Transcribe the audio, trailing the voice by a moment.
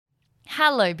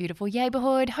Hello, beautiful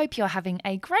Yeighbourhood. Hope you're having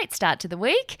a great start to the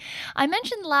week. I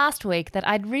mentioned last week that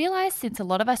I'd realised since a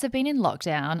lot of us have been in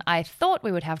lockdown, I thought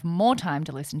we would have more time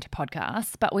to listen to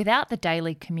podcasts, but without the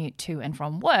daily commute to and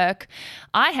from work,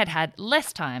 I had had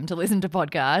less time to listen to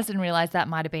podcasts and realised that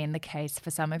might have been the case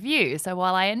for some of you. So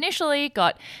while I initially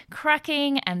got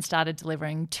cracking and started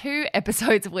delivering 2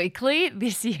 episodes weekly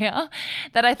this year,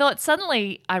 that I thought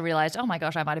suddenly I realised, oh my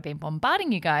gosh, I might have been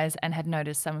bombarding you guys and had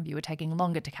noticed some of you were taking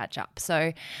longer to catch up.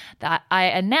 So that I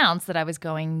announced that I was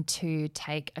going to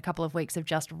take a couple of weeks of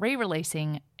just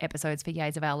re-releasing episodes for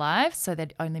Yays of Our Lives, so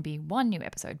there'd only be 1 new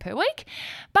episode per week.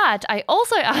 But I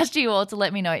also asked you all to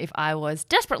let me know if I was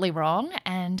desperately wrong,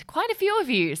 and quite a few of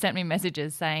you sent me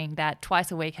messages saying that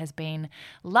twice a week has been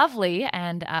lovely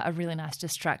and a really nice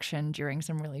distraction during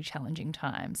some really challenging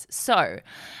times. So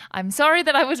I'm sorry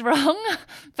that I was wrong.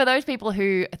 For those people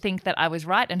who think that I was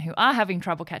right and who are having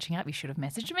trouble catching up, you should have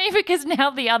messaged me, because now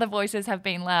the other voices have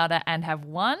been louder and have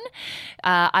won.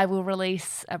 I will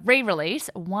re-release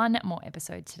 1 more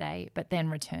episode today, but then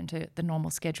return to the normal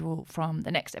schedule from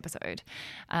the next episode.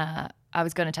 I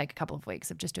was going to take a couple of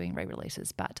weeks of just doing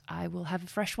re-releases, but I will have a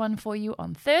fresh one for you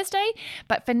on Thursday.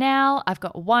 But for now, I've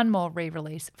got 1 more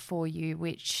re-release for you,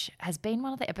 which has been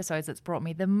one of the episodes that's brought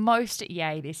me the most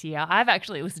yay this year. I've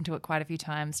actually listened to it quite a few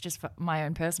times just for my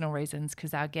own personal reasons,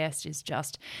 because our guest is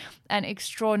just an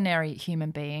extraordinary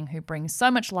human being who brings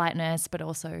so much lightness, but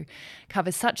also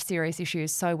covers such serious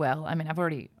issues so well. I mean,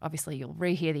 obviously you'll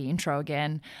rehear the intro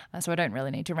again, so I don't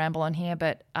really need to ramble on here,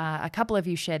 but a couple of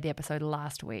you shared the episode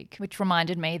last week, which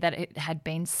reminded me that it had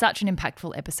been such an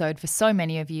impactful episode for so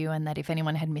many of you, and that if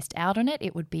anyone had missed out on it,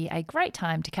 it would be a great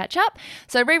time to catch up.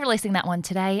 So re-releasing that one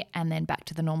today and then back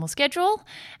to the normal schedule,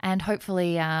 and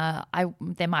hopefully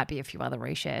there might be a few other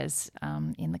reshares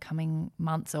in the coming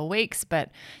months or weeks,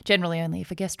 but generally only if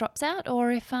a guest drops out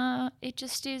or if it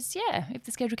just is, if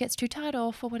the schedule gets too tight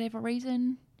or for whatever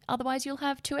reason. Otherwise, you'll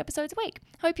have 2 episodes a week.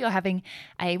 Hope you're having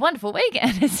a wonderful week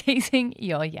and seizing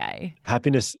your yay.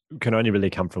 Happiness can only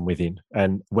really come from within.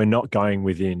 And we're not going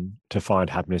within to find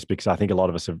happiness, because I think a lot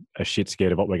of us are shit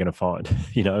scared of what we're going to find.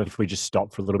 If we just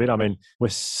stop for a little bit. I mean, we're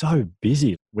so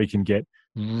busy. We can get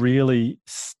really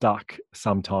stuck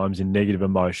sometimes in negative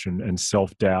emotion and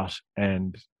self-doubt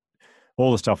and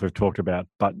all the stuff we've talked about.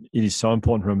 But it is so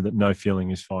important to remember that no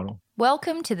feeling is final.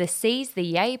 Welcome to the Seize the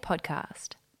Yay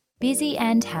podcast. Busy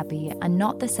and happy are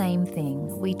not the same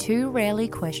thing. We too rarely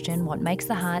question what makes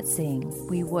the heart sing.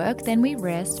 We work, then we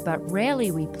rest, but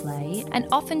rarely we play, and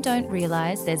often don't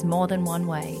realise there's more than one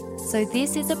way. So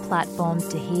this is a platform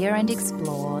to hear and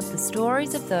explore the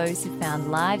stories of those who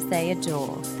found lives they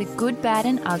adore. The good, bad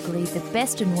and ugly, the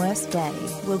best and worst day.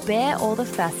 We'll bear all the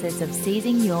facets of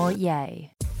seizing your yay.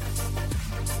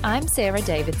 I'm Sarah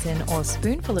Davidson, or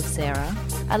Spoonful of Sarah,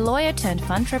 a lawyer turned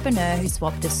funtrepreneur who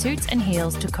swapped the suits and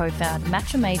heels to co-found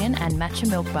Matcha Maiden and Matcha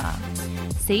Milk Bar.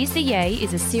 Seize the Yay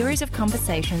is a series of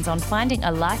conversations on finding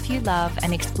a life you love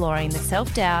and exploring the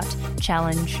self-doubt,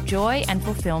 challenge, joy and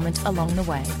fulfillment along the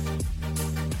way.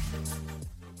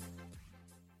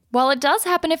 While it does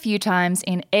happen a few times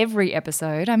in every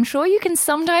episode, I'm sure you can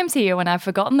sometimes hear when I've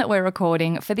forgotten that we're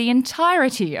recording for the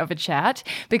entirety of a chat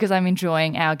because I'm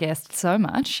enjoying our guest so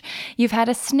much. You've had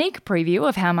a sneak preview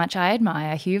of how much I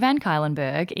admire Hugh Van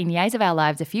Cuylenburg in Yays of Our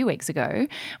Lives a few weeks ago,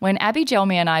 when Abby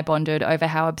Gelmy and I bonded over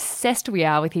how obsessed we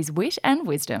are with his wit and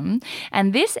wisdom,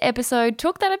 and this episode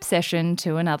took that obsession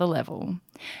to another level.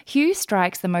 Hugh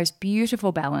strikes the most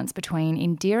beautiful balance between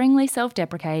endearingly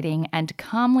self-deprecating and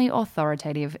calmly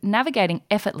authoritative, navigating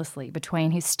effortlessly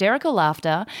between hysterical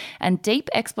laughter and deep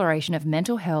exploration of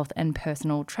mental health and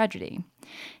personal tragedy.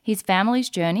 His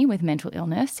family's journey with mental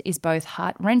illness is both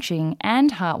heart-wrenching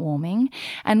and heartwarming,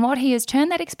 and what he has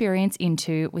turned that experience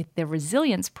into with the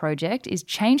Resilience Project is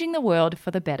changing the world for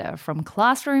the better, from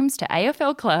classrooms to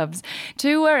AFL clubs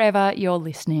to wherever you're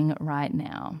listening right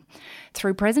now.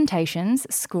 Through presentations,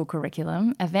 school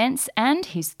curriculum, events, and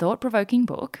his thought-provoking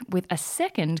book, with a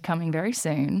second coming very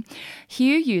soon,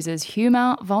 Hugh uses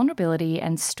humour, vulnerability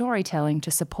and storytelling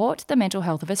to support the mental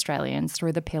health of Australians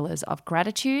through the pillars of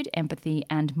gratitude, empathy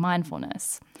and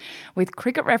mindfulness. With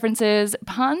cricket references,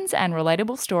 puns and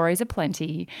relatable stories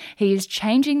aplenty, he is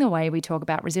changing the way we talk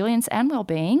about resilience and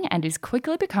well-being and is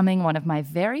quickly becoming one of my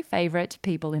very favourite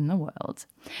people in the world.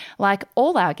 Like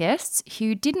all our guests,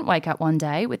 Hugh didn't wake up one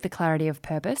day with the clarity of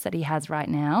purpose that he has right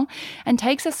now, and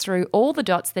takes us through all the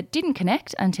dots that didn't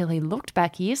connect until he looked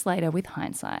back years later with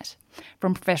hindsight.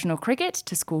 From professional cricket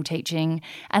to school teaching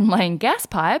and laying gas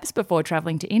pipes before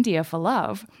travelling to India for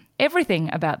love, Everything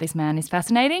about this man is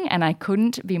fascinating, and I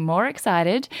couldn't be more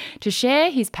excited to share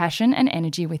his passion and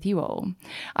energy with you all.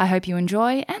 I hope you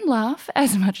enjoy and laugh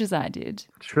as much as I did.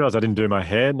 I just realised I didn't do my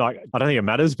hair. Like, I don't think it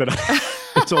matters, but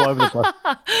it's all over the place.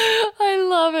 I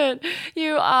love it.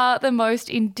 You are the most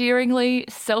endearingly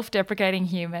self-deprecating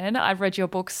human. I've read your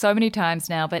book so many times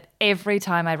now, but every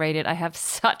time I read it, I have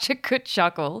such a good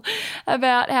chuckle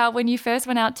about how when you first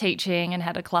went out teaching and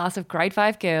had a class of grade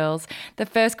 5 girls, the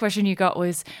first question you got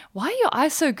was, why are your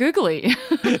eyes so googly?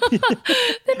 They're not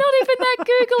even that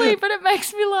googly, but it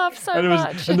makes me laugh so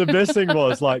much. And the best thing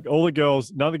was, like, all the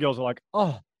girls, none of the girls were like,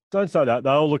 oh, don't say that. They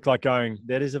all look like going,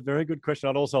 that is a very good question.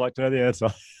 I'd also like to know the answer.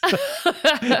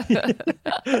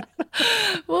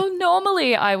 Well,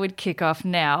 normally I would kick off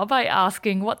now by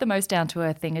asking what the most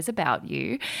down-to-earth thing is about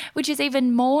you, which is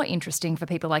even more interesting for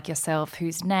people like yourself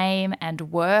whose name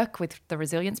and work with the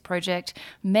Resilience Project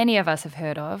many of us have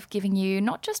heard of, giving you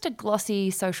not just a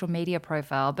glossy social media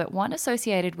profile, but one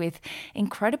associated with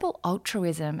incredible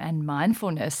altruism and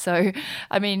mindfulness. So,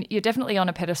 I mean, you're definitely on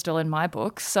a pedestal in my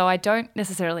books, so I don't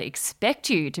necessarily expect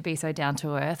you to be so down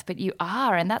to earth, but you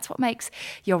are, and that's what makes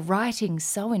your writing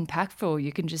so impactful.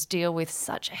 You can just deal with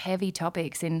such heavy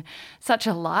topics in such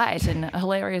a light and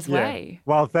hilarious way.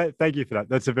 Well, thank you for that.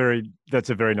 That's a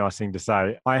very nice thing to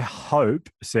say. I hope,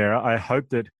 Sarah,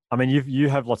 that, I mean, you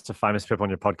have lots of famous people on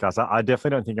your podcast. I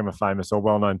definitely don't think I'm a famous or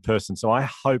well-known person. So I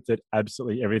hope that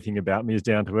absolutely everything about me is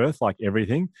down to earth, like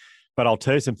everything. But I'll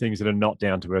tell you some things that are not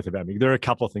down to earth about me. There are a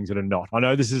couple of things that are not. I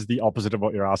know this is the opposite of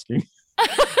what you're asking.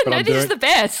 No, this is the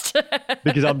best.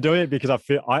 Because I'm doing it because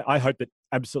I hope that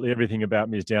absolutely everything about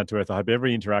me is down to earth. I hope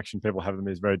every interaction people have with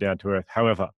me is very down to earth.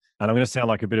 However, and I'm going to sound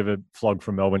like a bit of a flog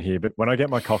from Melbourne here, but when I get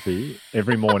my coffee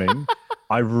every morning,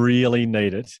 I really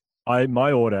need it.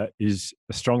 My order is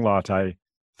a strong latte,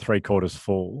 3/4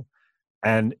 full.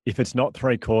 And if it's not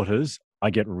 3/4, I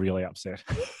get really upset.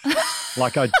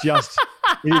 Like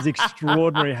it is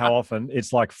extraordinary how often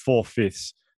it's like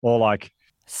 4/5 or like,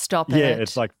 stop it. Yeah,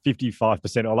 it's like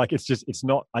 55% or like, it's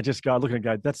not, I just go, look and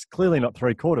go, that's clearly not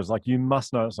 3/4. Like, you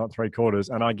must know it's not 3/4.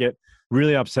 And I get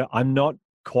really upset. I'm not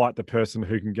quite the person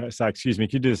who can go say, excuse me,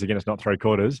 can you do this again? It's not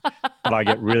 3/4. But I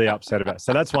get really upset about it.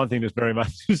 So that's one thing that's very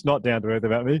much just not down to earth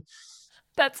about me.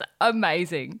 That's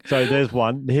amazing. So there's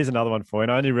one. Here's another one for you.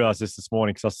 And I only realized this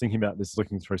morning because I was thinking about this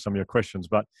looking through some of your questions.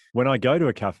 But when I go to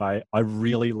a cafe, I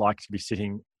really like to be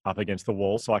sitting up against the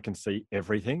wall so I can see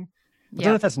everything. I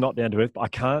don't know if that's not down to earth, but I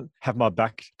can't have my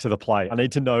back to the plate. I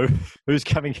need to know who's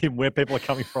coming in, where people are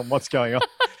coming from, what's going on.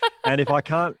 And if I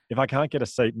can't get a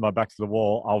seat and my back to the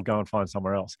wall, I'll go and find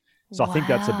somewhere else. So I think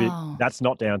that's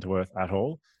not down to earth at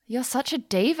all. You're such a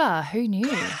diva. Who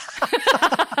knew?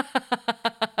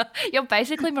 You're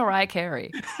basically Mariah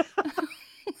Carey.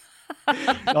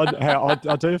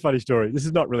 I'll tell you a funny story. This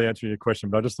is not really answering your question,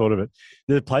 but I just thought of it.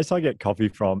 The place I get coffee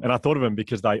from, and I thought of them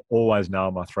because they always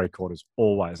nail my 3/4,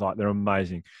 always. Like, they're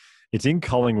amazing. It's in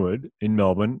Collingwood in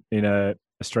Melbourne in a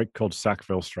street called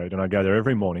Sackville Street, and I go there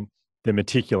every morning. They're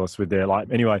meticulous with their, like,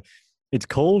 anyway, it's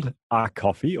called A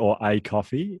Coffee or A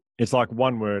Coffee. It's like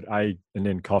one word, A, and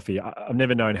then coffee. I've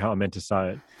never known how I'm meant to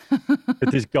say it.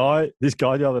 But this guy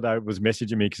the other day was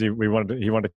messaging me because he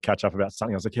wanted to catch up about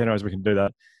something. I was like, yeah, no, we can do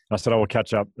that. And I said, we'll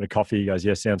catch up at a coffee. He goes,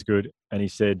 yeah, sounds good. And he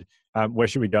said, where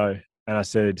should we go? And I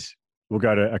said, we'll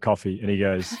go to a coffee. And he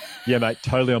goes, yeah, mate,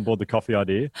 totally on board the coffee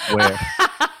idea. Where?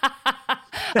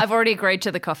 I've already agreed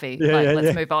to the coffee.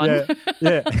 Let's move on.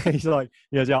 Yeah. He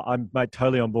goes, yeah, I'm mate,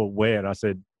 totally on board. Where? And I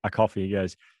said, a coffee. He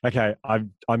goes, okay,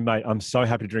 I'm so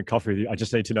happy to drink coffee with you. I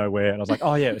just need to know where. And I was like,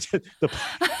 oh yeah, the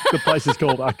place is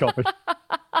called A Coffee.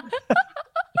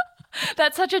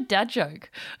 That's such a dad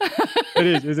joke. It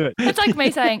is, isn't it? It's like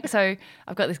me saying, so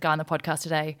I've got this guy on the podcast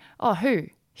today. Oh, who?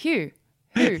 Hugh.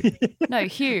 Who? No,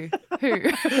 Hugh.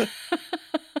 Who?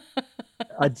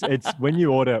 It's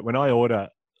when I order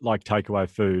like takeaway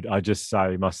food, I just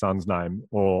say my son's name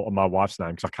or my wife's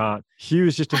name because I can't. Hugh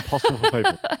is just impossible for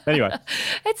people. Anyway.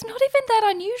 It's not even that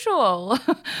unusual.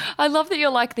 I love that you're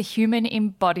like the human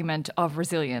embodiment of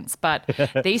resilience, but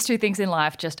these two things in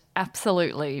life just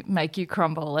absolutely make you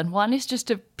crumble. And one is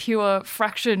just a pure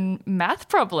fraction math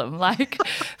problem. Like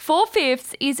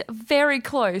 4/5 is very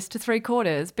close to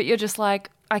 3/4, but you're just like,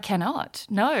 I cannot.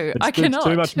 No, I cannot. It's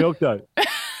too much milk though.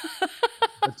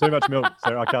 It's too much milk,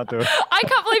 so I can't do it. I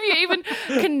can't believe you even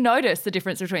can notice the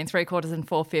difference between 3/4 and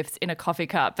 4/5 in a coffee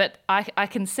cup. But I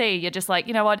can see you're just like,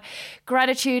 you know what,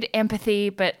 gratitude,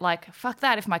 empathy, but like, fuck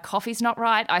that. If my coffee's not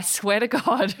right, I swear to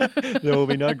God. There will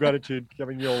be no gratitude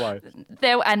coming your way.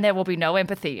 There will be no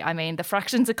empathy. I mean, the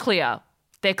fractions are clear.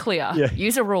 They're clear. Yeah.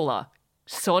 Use a ruler.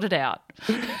 Sort it out.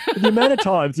 The amount of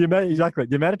times, exactly,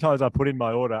 the amount of times I put in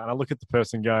my order and I look at the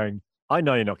person going, I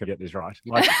know you're not going to get this right.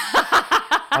 Like,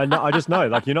 I just know,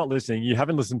 like, you're not listening. You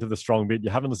haven't listened to the strong bit. You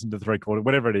haven't listened to the 3/4,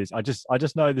 whatever it is. I just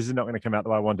know this is not going to come out the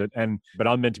way I want it. But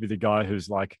I'm meant to be the guy who's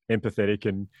like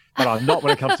empathetic, but I'm not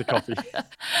when it comes to coffee.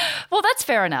 Well, that's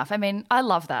fair enough. I mean, I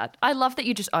love that. I love that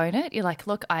you just own it. You're like,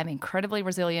 look, I'm incredibly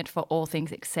resilient for all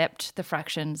things except the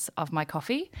fractions of my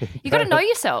coffee. You got to know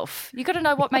yourself. You got to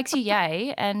know what makes you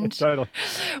yay. And totally.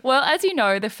 Well, as you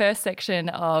know, the first section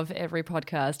of every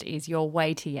podcast is your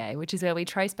way to yay, which is where we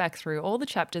trace back through all the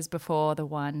chapters before the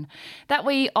one that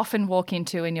we often walk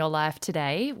into in your life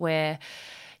today, where,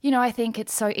 I think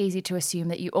it's so easy to assume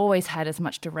that you always had as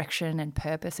much direction and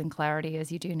purpose and clarity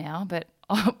as you do now, but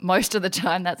most of the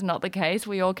time that's not the case.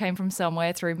 We all came from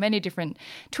somewhere through many different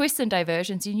twists and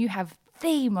diversions, and you have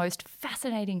the most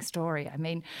fascinating story. I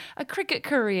mean, a cricket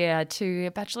career to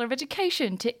a Bachelor of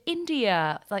Education to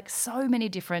India, like so many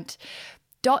different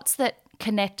dots that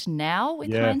connect now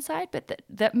with hindsight, but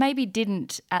that maybe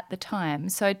didn't at the time.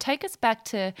 So take us back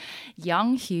to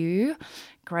young Hugh,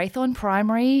 Greythorn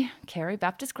Primary, Carey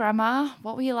Baptist Grammar.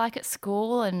 What were you like at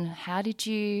school, and how did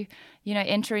you,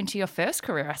 enter into your first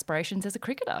career aspirations as a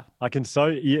cricketer? Because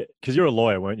you're a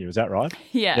lawyer, weren't you? Is that right?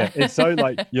 Yeah. It's so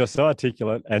like, you're so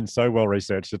articulate and so well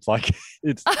researched. It's like,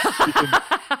 you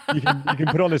can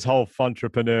put on this whole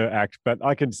entrepreneur act, but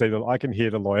I can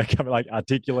hear the lawyer coming, like,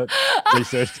 articulate,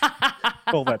 researched,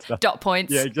 all that stuff. Dot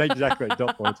points. Yeah, exactly.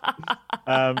 Dot points.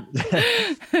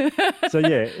 So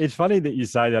yeah, it's funny that you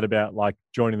say that about like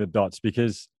joining the dots,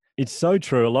 because it's so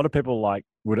true. A lot of people like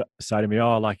would say to me,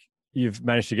 oh, like, you've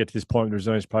managed to get to this point with the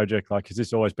Resilience Project. Like, has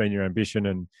this always been your ambition?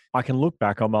 And I can look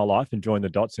back on my life and join the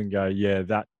dots and go, yeah,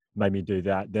 that made me do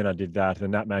that. Then I did that,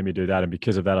 and that made me do that. And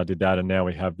because of that, I did that. And now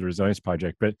we have the Resilience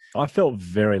Project. But I felt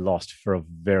very lost for a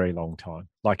very long time,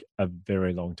 like a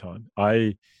very long time.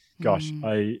 As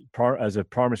a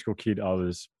primary school kid, I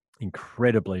was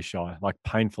incredibly shy, like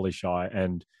painfully shy,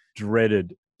 and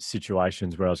dreaded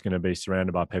situations where I was going to be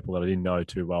surrounded by people that I didn't know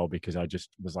too well, because I just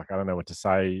was like, I don't know what to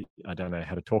say. I don't know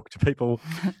how to talk to people.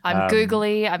 I'm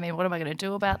googly. I mean, what am I going to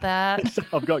do about that?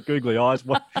 I've got googly eyes.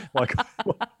 What?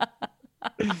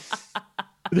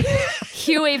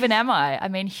 Who even am I? I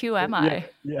mean, who am I?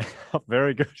 Yeah,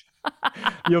 very good.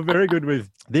 You're very good with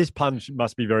this. Pun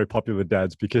must be very popular with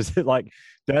dads, because like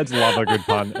dads love a good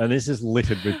pun, and this is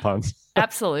littered with puns.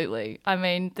 Absolutely. I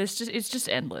mean, it's just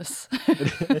endless.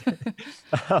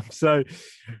 So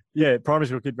yeah, primary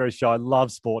school kid, very shy,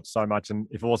 loved sports so much. And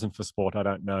if it wasn't for sport, I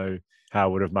don't know how I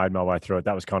would have made my way through it.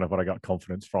 That was kind of what I got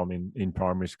confidence from in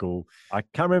primary school. I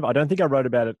can't remember. I don't think I wrote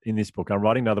about it in this book. I'm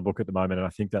writing another book at the moment, and I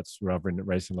think that's where I've written it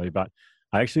recently. But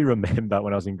I actually remember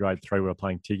when I was in grade 3, we were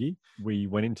playing Tiggy. We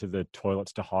went into the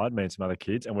toilets to hide, me and some other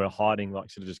kids, and we were hiding, like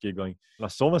sort of just giggling. And I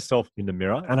saw myself in the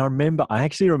mirror, and I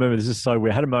actually remember, this is so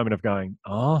weird, I had a moment of going,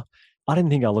 oh, I didn't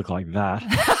think I looked like that.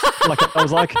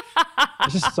 I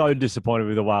was just so disappointed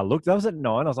with the way I looked. That was at 9.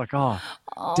 I was like, oh,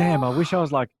 damn, I wish I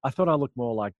was like, I thought I looked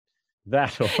more like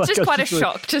that. Or it's just quite a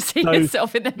shock to see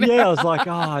yourself in the mirror. Yeah, I was like,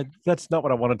 that's not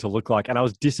what I wanted to look like. And I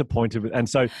was disappointed with, and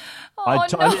so I need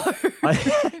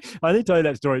to tell you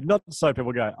that story, not so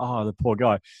people go, oh, the poor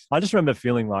guy. I just remember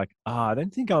feeling like, I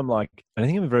don't think I'm a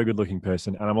very good looking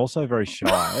person, and I'm also very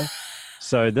shy.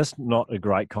 So that's not a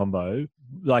great combo.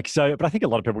 But I think a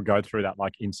lot of people go through that,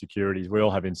 like insecurities. We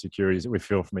all have insecurities that we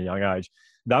feel from a young age.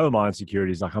 They were my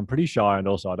insecurities. Like, I'm pretty shy, and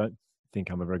also I don't think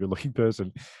I'm a very good looking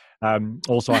person.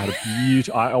 Also, I had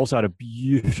a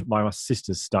beautiful, my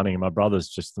sister's stunning, and my brother's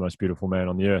just the most beautiful man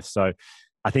on the earth. So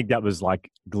I think that was like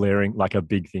glaring, like a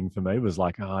big thing for me, was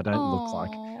like, I don't look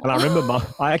like. And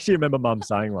I actually remember mum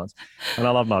saying once, and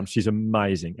I love mum, she's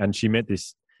amazing, and she meant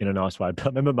this in a nice way, but I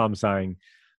remember mum saying,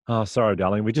 oh, sorry,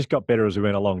 darling, we just got better as we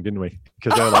went along, didn't we?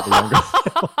 Because they were like the younger.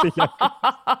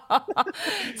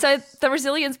 So the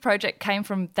Resilience Project came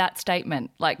from that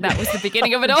statement. Like, that was the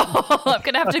beginning of it all. I'm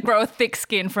going to have to grow a thick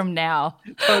skin from now.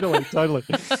 Totally. But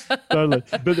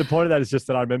the point of that is just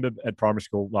that I remember at primary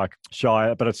school, like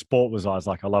shy, but at sport I was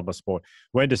like, I love my sport.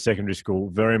 Went to secondary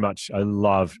school, very much. I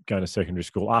loved going to secondary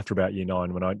school after about year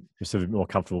 9, when I was sort of more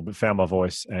comfortable, but found my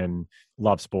voice and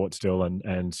loved sport still.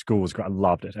 And school was great. I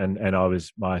loved it. And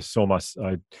I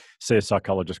see a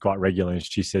psychologist quite regularly, and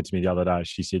she said to me the other day,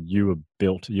 she said, you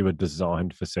were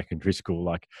designed for secondary school.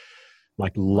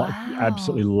 Wow.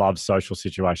 Absolutely love social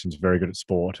situations, very good at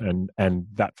sport. And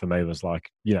that for me was like,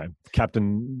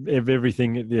 captain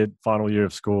everything at the final year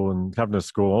of school, and captain of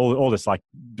school, all this, like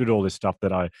did all this stuff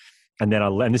that I'm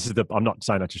not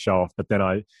saying that to show off, but then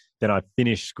I Then I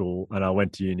finished school and I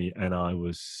went to uni and I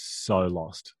was so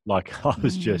lost. Like I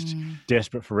was just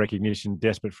desperate for recognition,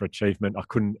 desperate for achievement. I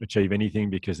couldn't achieve anything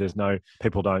because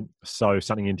people don't sew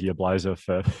something into your blazer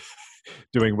for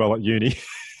doing well at uni.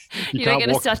 You don't get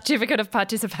a certificate of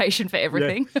participation for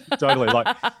everything. Yeah, totally.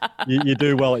 Like you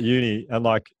do well at uni. And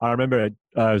like, I remember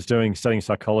I was studying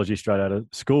psychology straight out of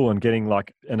school and getting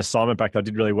like an assignment back that I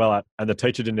did really well at. And the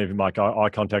teacher didn't even make eye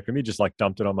contact with me, just like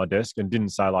dumped it on my desk and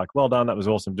didn't say like, well done, that was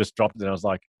awesome. Just dropped it. And I was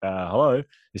like, hello,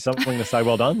 is something to say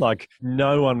well done? Like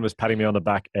no one was patting me on the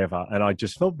back ever. And I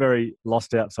just felt very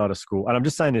lost outside of school. And I'm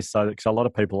just saying this because a lot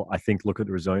of people, I think, look at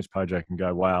the Resilience Project and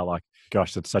go, wow, like,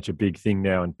 gosh, that's such a big thing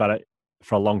now.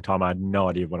 For a long time, I had no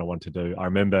idea what I wanted to do. I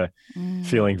remember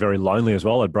feeling very lonely as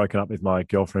well. I'd broken up with my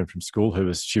girlfriend from school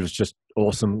she was just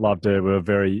awesome, loved her. We were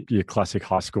very classic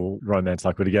high school romance,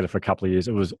 like we were together for a couple of years.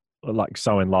 It was like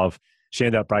so in love. She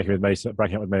ended up breaking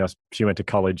up with me. She went to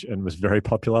college and was very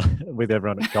popular with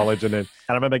everyone at college. And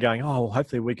I remember going, oh, well,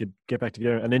 hopefully we could get back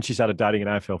together. And then she started dating an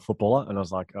AFL footballer. And I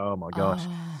was like, oh my gosh.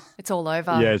 Oh, it's all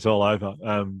over. Yeah, it's all over.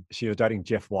 She was dating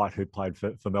Jeff White, who played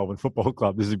for Melbourne Football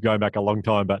Club. This is going back a long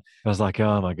time, but I was like,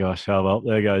 oh my gosh. Oh, well,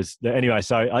 there goes. Anyway,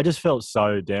 so I just felt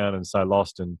so down and so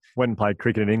lost and went and played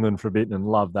cricket in England for a bit and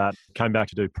loved that. Came back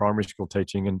to do primary school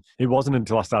teaching. And it wasn't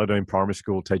until I started doing primary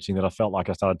school teaching that I felt like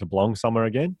I started to belong somewhere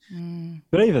again.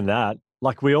 But even that,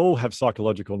 like we all have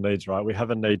psychological needs, right? We have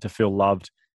a need to feel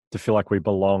loved, to feel like we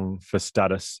belong, for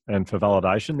status and for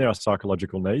validation. There are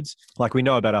psychological needs. Like we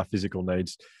know about our physical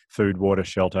needs, food, water,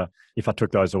 shelter. If I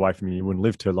took those away from you, you wouldn't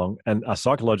live too long. And our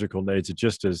psychological needs are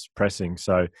just as pressing.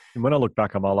 So when I look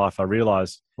back on my life, I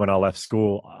realized when I left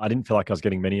school, I didn't feel like I was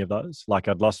getting many of those. Like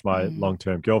I'd lost my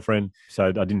long-term girlfriend, so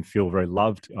I didn't feel very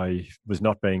loved. I was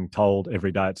not being told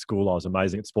every day at school I was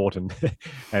amazing at sport and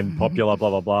and popular,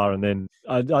 blah, blah, blah. And then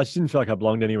I just didn't feel like I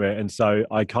belonged anywhere. And so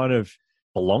I kind of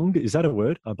belonged. Is that a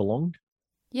word? I belonged?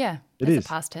 Yeah. It is. A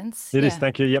past tense. It is.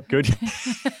 Thank you. Yep. Good.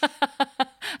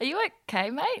 Are you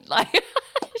okay, mate? Like,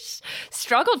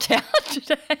 struggled down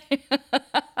today.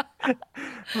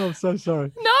 Oh, I'm so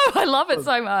sorry. No, I love it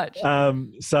so much.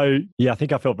 So yeah, I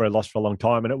think I felt very lost for a long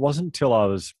time. And it wasn't until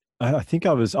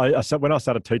when I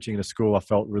started teaching in a school, I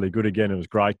felt really good again. It was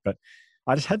great. But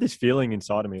I just had this feeling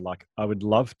inside of me, like I would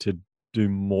love to do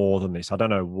more than this. I don't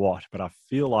know what, but I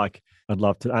feel like I'd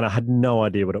love to. And I had no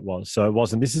idea what it was. So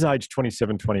this is age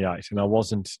 27, 28. And I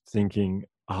wasn't thinking,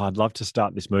 I'd love to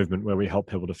start this movement where we help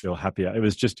people to feel happier. It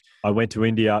was just, I went to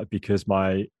India because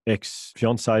my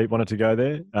ex-fiance wanted to go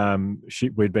there.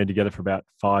 We'd been together for about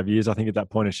 5 years, I think, at that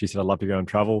point. And she said, I'd love to go and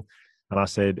travel. And I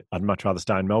said, I'd much rather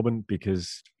stay in Melbourne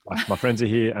because my friends are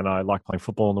here and I like playing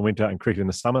football in the winter and cricket in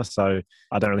the summer. So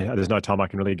there's no time I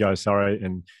can really go, sorry.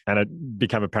 And it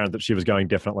became apparent that she was going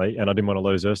definitely and I didn't want to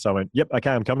lose her. So I went, yep,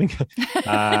 okay, I'm coming.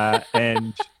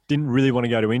 And didn't really want to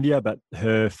go to India, but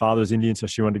her father's Indian, so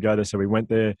she wanted to go there. So we went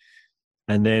there.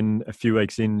 And then a few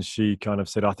weeks in, she kind of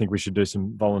said, I think we should do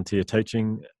some volunteer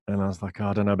teaching. And I was like,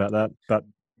 I don't know about that. But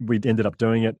we ended up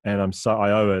doing it, and I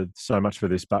owe her so much for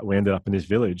this, but we ended up in this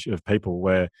village of people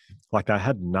where like they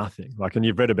had nothing. Like, and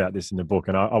you've read about this in the book,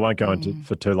 and I won't go into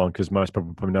for too long because most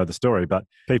people probably know the story, but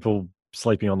people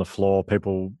sleeping on the floor,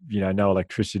 people, no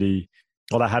electricity.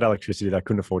 Well, they had electricity, they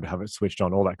couldn't afford to have it switched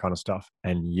on, all that kind of stuff.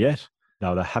 And yet they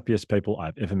were the happiest people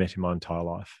I've ever met in my entire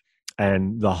life.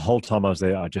 And the whole time I was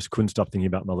there, I just couldn't stop thinking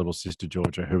about my little sister,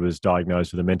 Georgia, who was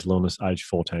diagnosed with a mental illness age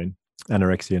 14,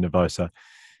 anorexia nervosa,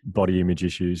 body image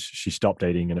issues. She stopped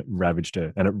eating and it ravaged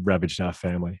her and it ravaged our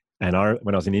family. And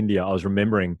when I was in India, I was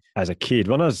remembering as a kid,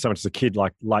 well, not so much as a kid,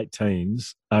 like late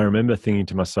teens, I remember thinking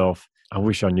to myself, I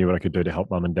wish I knew what I could do to help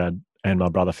mum and dad and my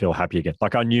brother feel happy again.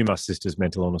 Like I knew my sister's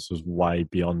mental illness was way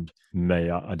beyond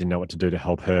me. I didn't know what to do to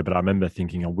help her, but I remember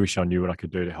thinking, I wish I knew what I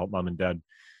could do to help mum and dad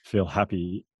feel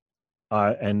happy.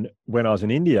 And when I was in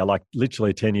India, like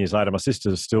literally 10 years later, my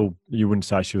sister still, you wouldn't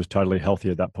say she was totally healthy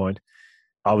at that point.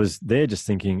 I was there just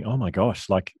thinking, oh my gosh,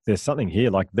 like there's something here.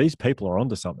 Like these people are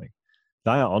onto something.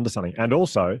 They are onto something. And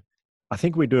also, I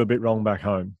think we do a bit wrong back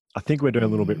home. I think we're doing a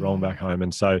little bit wrong back home.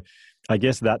 And so I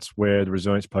guess that's where the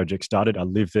Resilience Project started. I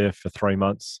lived there for 3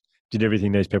 months, did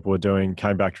everything these people were doing,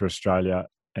 came back to Australia,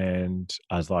 and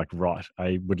I was like, right,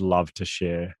 I would love to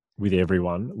share with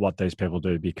everyone what these people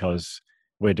do because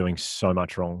we're doing so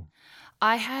much wrong.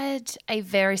 I had a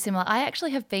very similar. I actually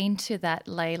have been to that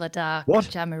Leh Ladakh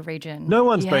Jammu region. No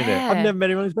one's been there. I've never met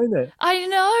anyone who's been there. I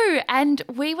know. And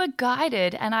we were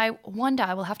guided. And I wonder,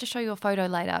 I will have to show you a photo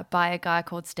later, by a guy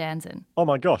called Stanzen. Oh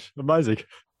my gosh, amazing.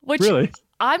 Really?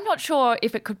 I'm not sure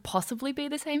if it could possibly be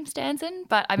the same Stanzen,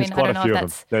 but I mean, I don't know if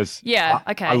that's. There's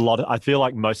okay. a lot. I feel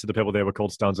like most of the people there were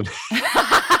called Stanzen.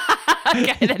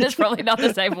 Okay, then it's probably not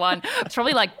the same one. It's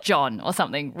probably like John or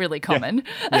something really common.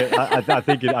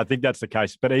 I think that's the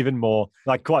case. But even more,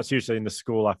 like quite seriously, in the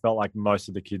school, I felt like most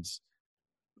of the kids,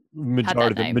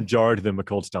 majority of them were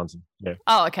called Stunson. Yeah.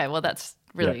 Oh, okay. Well, that's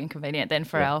really inconvenient then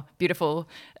for our beautiful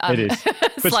it is.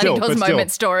 sliding doors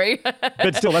moment story.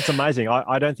 But still, that's amazing.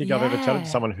 I don't think I've ever chatted to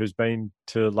someone who's been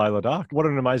to Leyla Dark. What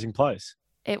an amazing place.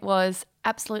 It was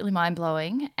absolutely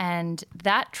mind-blowing, and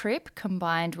that trip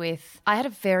combined with, I had a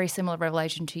very similar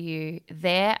revelation to you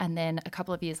there, and then a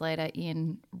couple of years later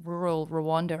in rural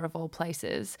Rwanda of all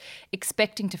places,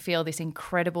 expecting to feel this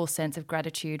incredible sense of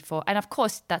gratitude for, and of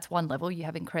course that's one level, you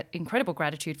have incredible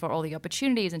gratitude for all the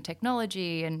opportunities and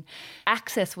technology and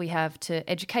access we have to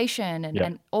education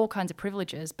and all kinds of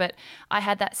privileges, but I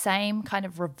had that same kind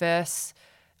of reverse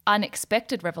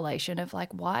unexpected revelation of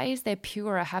like, why is there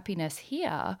purer happiness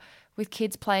here with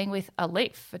kids playing with a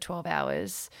leaf for 12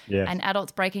 hours and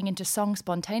adults breaking into song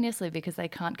spontaneously because they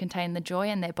can't contain the joy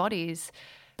in their bodies,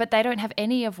 but they don't have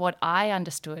any of what I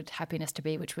understood happiness to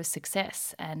be, which was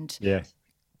success and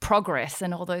progress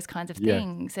and all those kinds of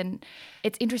things. And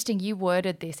it's interesting, you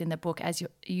worded this in the book as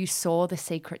you saw the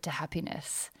secret to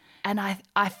happiness. And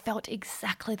I felt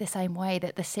exactly the same way,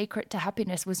 that the secret to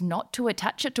happiness was not to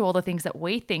attach it to all the things that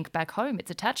we think back home it's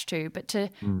attached to, but to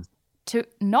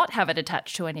not have it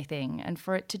attached to anything, and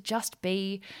for it to just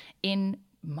be in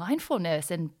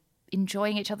mindfulness and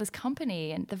enjoying each other's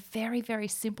company and the very, very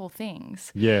simple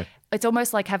things. Yeah. It's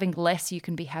almost like having less, you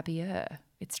can be happier.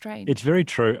 It's strange. It's very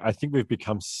true. I think we've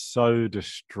become so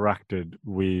distracted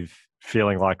with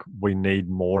feeling like we need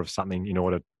more of something in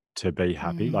order to be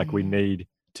happy. Like we need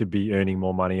to be earning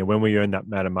more money. And when we earn that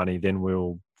amount of money, then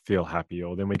we'll feel happy,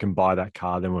 or then we can buy that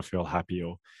car, then we'll feel happy.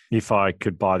 Or if I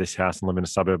could buy this house and live in a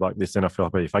suburb like this, then I feel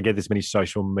happy. If I get this many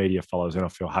social media followers, then I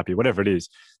feel happy. Whatever it is,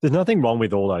 there's nothing wrong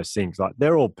with all those things. Like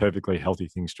they're all perfectly healthy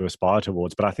things to aspire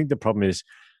towards. But I think the problem is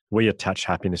we attach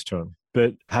happiness to them.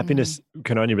 But happiness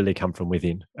can only really come from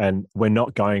within. And we're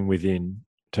not going within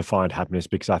to find happiness,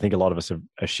 because I think a lot of us are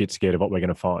shit scared of what we're going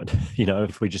to find. You know,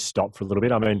 if we just stop for a little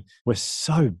bit. I mean, we're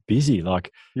so busy.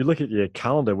 Like you look at your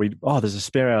calendar, there's a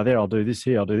spare hour there. I'll do this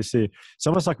here. I'll do this here. It's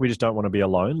almost like we just don't want to be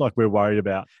alone. Like we're worried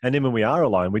about, and then when we are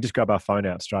alone, we just grab our phone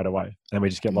out straight away and we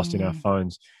just get lost in our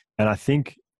phones. And I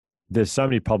think there's so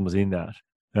many problems in that.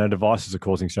 And our devices are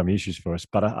causing so many issues for us.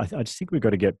 But I just think we've got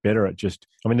to get better at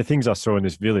the things I saw in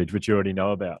this village, which you already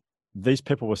know about. These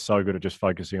people were so good at just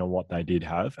focusing on what they did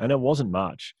have. And it wasn't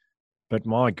much, but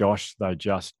my gosh, they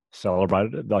just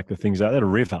celebrated it. Like the things they had a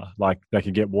river, like they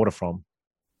could get water from.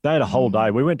 They had a whole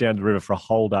day. We went down to the river for a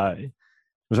whole day.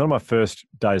 It was one of my first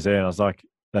days there. And I was like,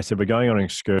 they said, we're going on an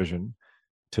excursion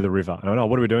to the river. And I went, oh,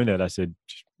 what are we doing there? They said,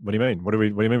 what do you mean? What do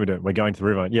you mean we're doing? We're going to the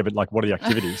river. I went, yeah, but like, what are the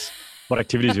activities? What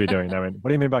activities are we doing? They went, what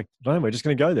do you mean by, no, we're just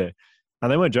going to go there. And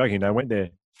they weren't joking. They went there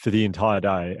for the entire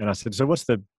day. And I said, so they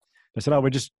said, oh, we're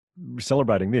just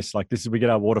celebrating this. Like we get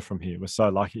our water from here. We're so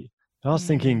lucky. And I was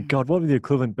thinking, God, what would the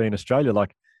equivalent be in Australia?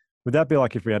 Like, would that be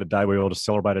like if we had a day where we all just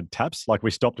celebrated taps? Like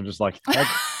we stopped and just like,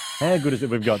 how good is it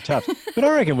we've got taps? But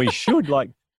I reckon we should.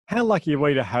 Like, how lucky are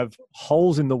we to have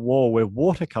holes in the wall where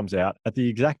water comes out at the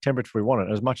exact temperature we want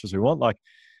it, as much as we want? Like,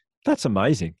 that's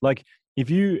amazing. Like, if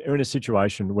you are in a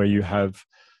situation where you have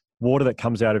water that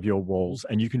comes out of your walls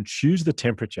and you can choose the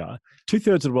temperature,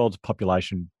 2/3 of the world's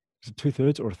population, is it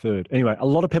 2/3 or a third? Anyway, a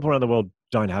lot of people around the world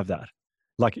don't have that.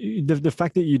 Like the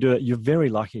fact that you do it, you're very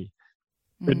lucky.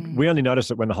 But we only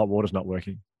notice it when the hot water's not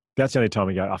working. That's the only time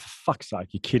we go, oh, for fuck's sake,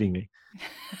 you're kidding me.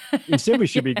 Instead, we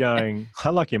should be going,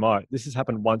 how lucky am I? This has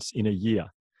happened once in a year.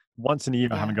 Once in a year,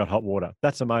 I haven't got hot water.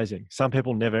 That's amazing. Some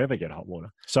people never, ever get hot water.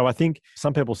 So I think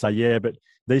some people say, yeah, but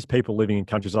these people living in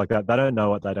countries like that, they don't know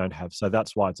what they don't have. So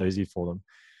that's why it's easy for them.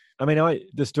 I mean,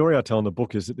 the story I tell in the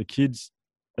book is that the kids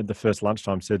at the first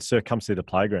lunchtime said, sir, come see the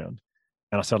playground.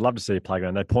 And I said, I'd love to see a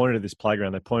playground. They pointed at this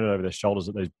playground. They pointed over their shoulders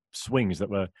at these swings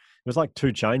that it was like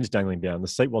two chains dangling down. The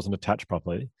seat wasn't attached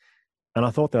properly. And I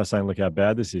thought they were saying, look how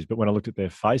bad this is. But when I looked at their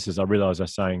faces, I realized they're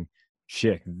saying,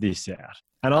 check this out.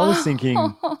 And I was thinking,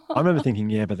 I remember thinking,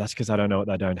 yeah, but that's because I don't know what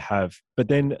they don't have. But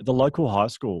then the local high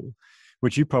school,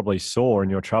 which you probably saw in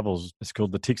your travels, it's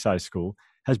called the Tixay School,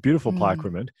 has beautiful play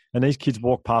equipment. And these kids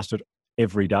walk past it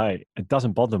every day. It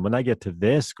doesn't bother them. When they get to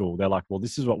their school, they're like, well,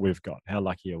 this is what we've got. How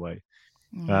lucky are we?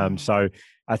 So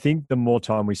I think the more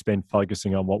time we spend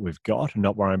focusing on what we've got and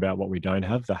not worrying about what we don't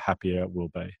have, the happier it will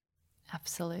be.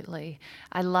 Absolutely.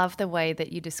 I love the way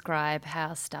that you describe how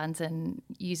Stanzen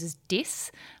uses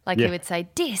dis. Like you would say,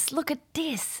 dis, look at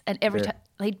dis. And every time,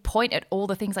 he'd point at all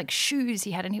the things like shoes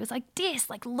he had, and he was like, "This,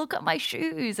 like, look at my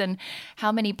shoes." And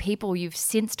how many people you've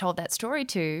since told that story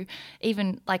to,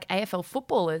 even like AFL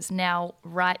footballers now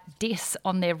write "dis"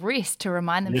 on their wrist to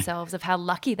remind themselves of how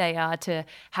lucky they are to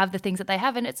have the things that they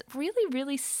have. And it's really,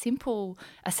 really simple,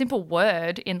 a simple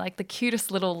word in like the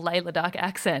cutest little Layla Dark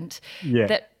accent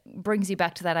that brings you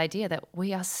back to that idea that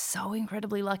we are so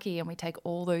incredibly lucky and we take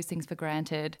all those things for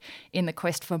granted in the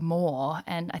quest for more.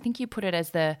 And I think you put it as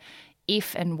the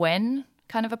if and when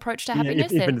kind of approach to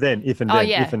happiness. If and then.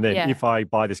 If I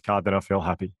buy this car, then I feel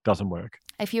happy. Doesn't work.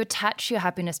 If you attach your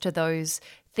happiness to those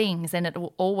things, then it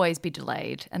will always be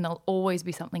delayed and there'll always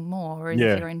be something more. Whereas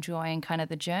if you're enjoying kind of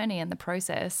the journey and the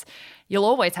process, you'll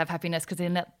always have happiness because you're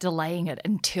not delaying it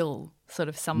until sort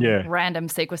of some random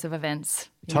sequence of events.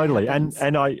 Totally.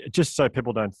 And I, just so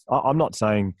people don't, I'm not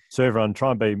saying, so everyone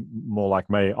try and be more like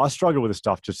me. I struggle with this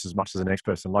stuff just as much as the next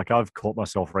person. Like I've caught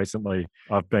myself recently,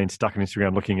 I've been stuck on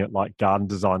Instagram looking at like garden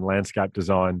design, landscape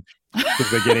design,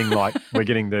 because we're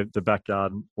getting the back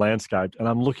garden landscaped. And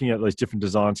I'm looking at these different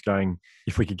designs going,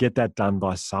 if we could get that done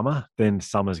by summer, then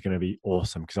summer's going to be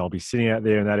awesome because I'll be sitting out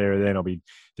there in that area there and I'll be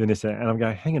doing this. And I'm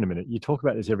going, hang on a minute, you talk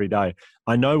about this every day.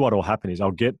 I know what will happen is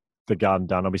I'll get the garden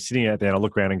done. I'll be sitting out there and I'll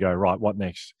look around and go, right, what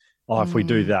next? Oh, if we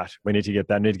do that, we need to get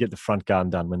that. We need to get the front garden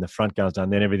done. When the front garden's done,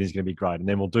 then everything's going to be great. And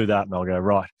then we'll do that and I'll go,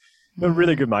 right. A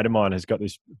really good mate of mine has got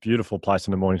this beautiful place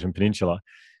on the Mornington Peninsula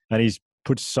and he's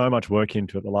put so much work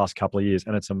into it the last couple of years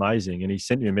and it's amazing. And he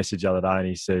sent me a message the other day and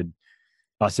he said,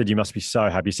 I said, you must be so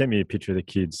happy. He sent me a picture of the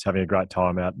kids having a great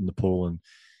time out in the pool. And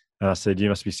I said, you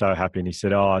must be so happy. And he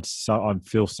said, I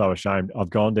feel so ashamed.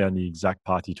 I've gone down the exact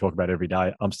path you talk about every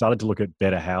day. I'm starting to look at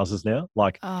better houses now.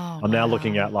 Like I'm now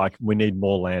looking at like, we need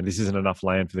more land. This isn't enough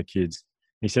land for the kids.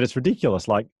 He said, it's ridiculous.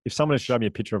 Like if someone had showed me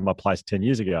a picture of my place 10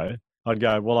 years ago, I'd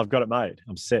go, well, I've got it made.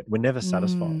 I'm set. We're never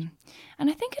satisfied. And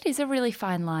I think it is a really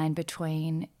fine line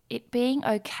between it being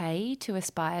okay to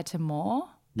aspire to more,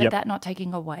 but that not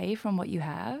taking away from what you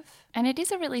have. And it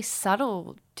is a really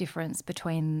subtle difference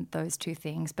between those two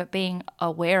things, but being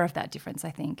aware of that difference,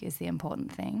 I think, is the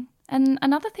important thing. And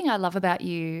another thing I love about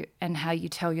you and how you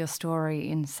tell your story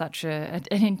in such an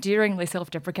endearingly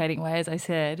self-deprecating way, as I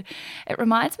said, it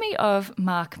reminds me of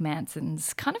Mark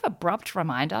Manson's kind of abrupt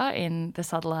reminder in The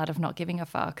Subtle Art of Not Giving a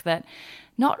Fuck that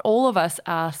not all of us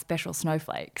are special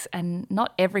snowflakes and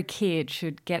not every kid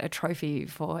should get a trophy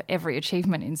for every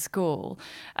achievement in school.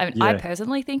 I mean, I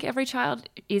personally think every child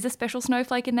is a special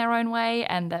snowflake in their own way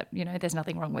and that, you know, there's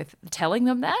nothing wrong with telling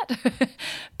them that.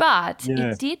 But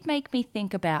it did make me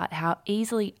think about how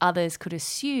easily others could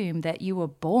assume that you were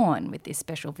born with this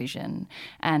special vision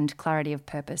and clarity of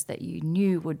purpose that you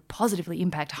knew would positively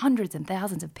impact hundreds and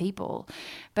thousands of people.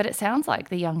 But it sounds like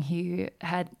the young Hugh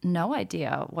had no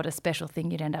idea what a special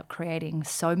thing you'd end up creating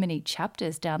so many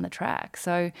chapters down the track.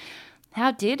 So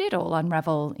how did it all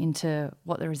unravel into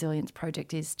what the Resilience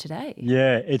Project is today?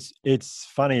 Yeah, it's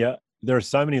funny. There are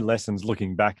so many lessons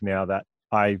looking back now that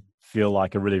I feel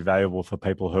like are really valuable for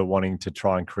people who are wanting to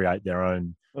try and create their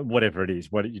own, whatever it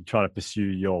is, what you're trying to pursue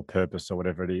your purpose or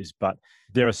whatever it is. But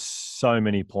there are so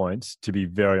many points, to be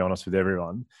very honest with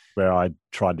everyone, where I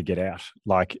tried to get out,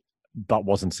 but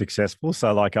wasn't successful.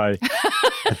 So I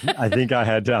think I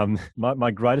had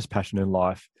my greatest passion in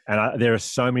life. And there are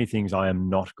so many things I am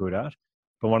not good at.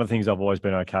 But one of the things I've always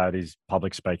been okay at is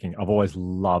public speaking. I've always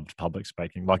loved public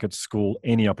speaking. Like at school,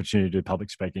 any opportunity to do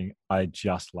public speaking, I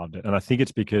just loved it. And I think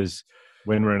it's because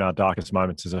when we're in our darkest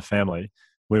moments as a family,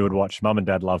 we would watch, Mum and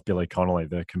Dad loved Billy Connolly,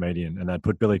 the comedian, and they'd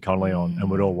put Billy Connolly on and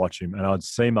we'd all watch him. And I'd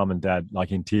see Mum and Dad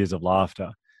like in tears of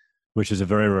laughter, which is a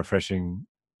very refreshing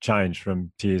change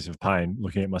from tears of pain,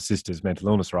 looking at my sister's mental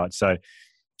illness, right? So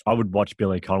I would watch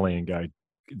Billy Connolly and go,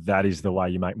 that is the way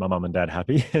you make my mum and dad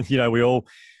happy. And, you know, we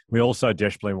all so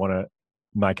desperately want to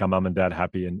make our mum and dad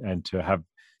happy and to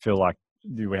feel like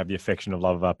we have the affection and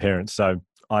love of our parents. So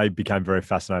I became very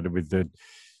fascinated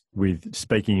with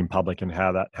speaking in public and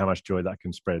how much joy that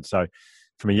can spread. So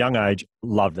from a young age,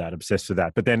 loved that, obsessed with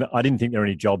that. But then I didn't think there were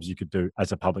any jobs you could do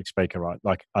as a public speaker, right?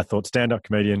 Like I thought stand-up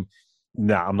comedian,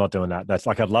 no, I'm not doing that. That's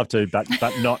like, I'd love to, but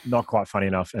not quite funny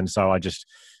enough. And so I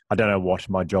don't know what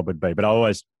my job would be, but I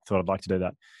always thought I'd like to do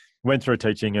that. Went through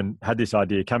teaching and had this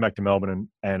idea, came back to Melbourne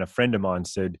and a friend of mine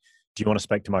said, do you want to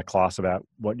speak to my class about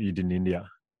what you did in India?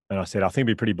 And I said, I think it'd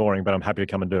be pretty boring, but I'm happy to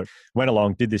come and do it. Went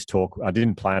along, did this talk. I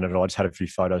didn't plan it at all. I just had a few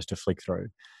photos to flick through.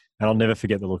 And I'll never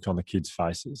forget the look on the kids'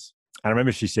 faces. And I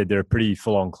remember she said, they're a pretty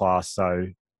full-on class, so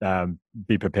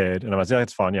be prepared. And I was like,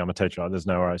 that's fine. Yeah, I'm a teacher. There's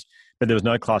no worries. But there was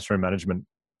no classroom management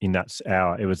in that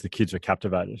hour. It was the kids were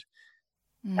captivated.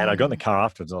 And I got in the car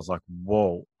afterwards. I was like,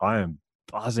 whoa, I am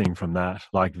buzzing from that.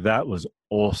 Like that was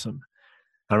awesome.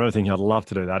 I remember thinking I'd love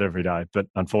to do that every day, but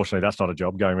unfortunately that's not a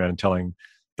job, going around and telling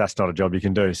that's not a job you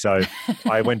can do. So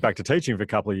I went back to teaching for a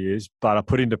couple of years, but I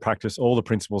put into practice all the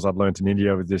principles I'd learned in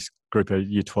India with this group of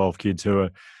year 12 kids who are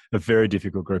a very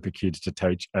difficult group of kids to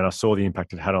teach. And I saw the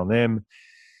impact it had on them.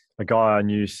 A guy I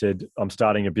knew said, I'm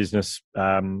starting a business.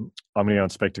 I'm going to go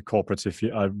and speak to corporates if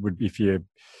you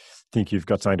think you've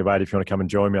got something to add, if you want to come and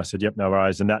join me. I said, yep, no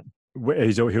worries. And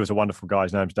he was a wonderful guy.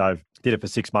 His name's Dave. Did it for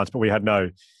 6 months, but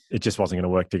it just wasn't going to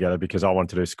work together because I wanted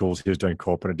to do schools. He was doing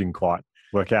corporate. It didn't quite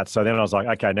work out. So then I was like,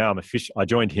 okay, now I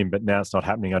joined him, but now it's not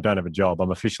happening. I don't have a job.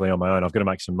 I'm officially on my own. I've got to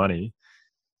make some money.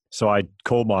 So I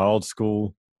called my old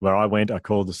school where I went. I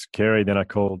called the Carey. Then I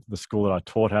called the school that I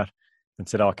taught at and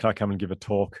said, oh, can I come and give a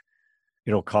talk?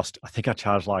 It'll cost, I think I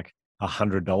charged like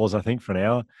 $100, I think, for an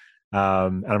hour.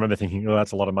 And I remember thinking, oh,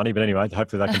 that's a lot of money. But anyway,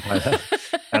 hopefully they can pay that.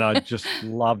 And I just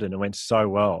loved it. And it went so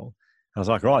well. I was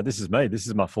like, right, this is me. This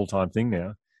is my full-time thing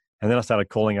now. And then I started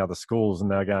calling other schools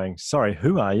and they're going, sorry,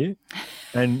 who are you?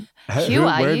 And who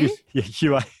are you? Yeah,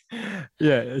 Hugh.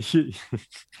 Yeah, Hugh.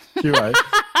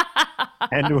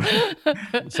 And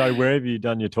so where have you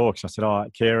done your talks? I said, oh,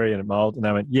 at Carey and at Mould. And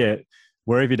they went, yeah,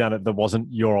 where have you done it that wasn't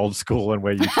your old school and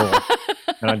where you taught?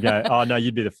 And I'd go, oh, no,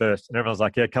 you'd be the first. And everyone's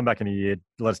like, yeah, come back in a year.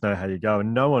 Let us know how you go.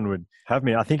 And no one would have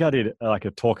me. I think I did like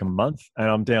a talk a month and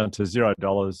I'm down to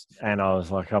 $0. And I was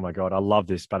like, oh my God, I love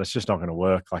this, but it's just not going to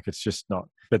work. Like, it's just not.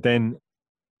 But then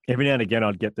every now and again,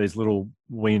 I'd get these little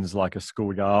wins, like a school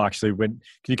would go, oh, actually, can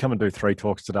you come and do 3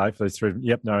 talks today for these 3?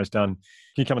 Yep, no, it's done.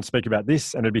 Can you come and speak about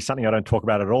this? And it'd be something I don't talk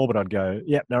about at all, but I'd go,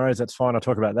 yep, no worries, that's fine. I'll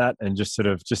talk about that. And just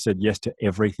said yes to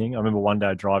everything. I remember one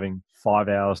day driving 5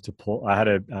 hours to Port. I had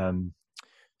a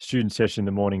student session in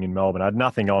the morning in Melbourne. I had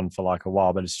nothing on for like a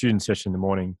while, but a student session in the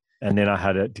morning. And then I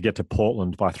had to get to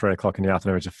Portland by 3 o'clock in the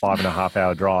afternoon, which is a 5.5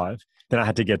 hour drive. Then I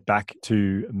had to get back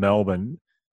to Melbourne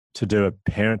to do a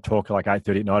parent talk at like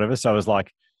 8:30 at night of us. So I was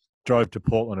like, drove to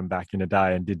Portland and back in a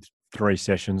day and did 3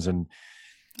 sessions. And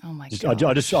oh my God.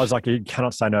 I was like, you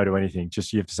cannot say no to anything.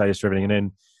 Just you have to say yes to everything. And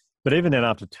then, but even then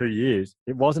after 2 years,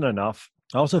 it wasn't enough.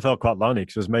 I also felt quite lonely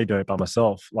because it was me doing it by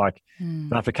myself. Like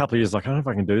after a couple of years, like, I don't know if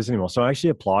I can do this anymore. So I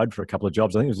actually applied for a couple of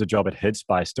jobs. I think it was a job at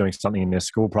Headspace doing something in their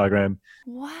school program.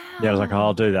 Wow. Yeah, I was like, oh,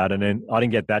 I'll do that. And then I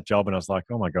didn't get that job. And I was like,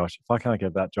 oh my gosh, if I can't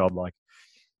get that job, like,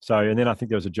 so, and then I think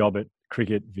there was a job at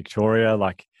Cricket Victoria,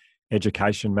 like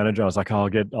education manager. I was like, oh,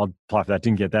 I'll apply for that.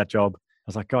 Didn't get that job. I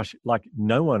was like, gosh, like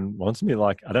no one wants me.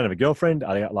 Like, I don't have a girlfriend.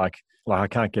 I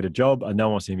can't get a job. No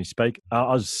one wants to hear me speak.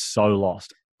 I was so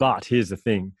lost. But here's the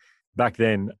thing. Back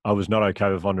then, I was not okay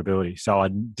with vulnerability. So I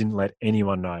didn't let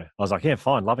anyone know. I was like, yeah,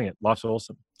 fine, loving it. Life's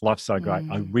awesome. Life's so great.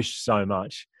 I wish so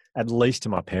much, at least to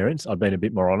my parents, I'd been a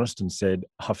bit more honest and said,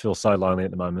 I feel so lonely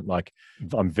at the moment. Like,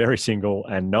 I'm very single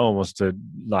and no one wants to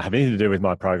have anything to do with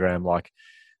my program. Like,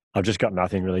 I've just got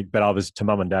nothing really. But I was to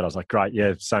mum and dad, I was like, great,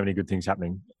 yeah, so many good things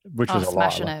happening, which was a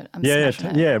lot.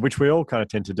 Yeah, which we all kind of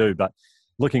tend to do. But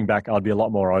looking back, I'd be a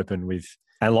lot more open with,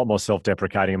 and a lot more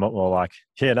self-deprecating, a lot more like,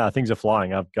 yeah, no, things are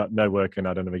flying. I've got no work and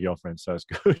I don't have a girlfriend, so it's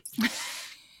good.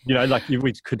 Like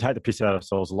we could take the piss out of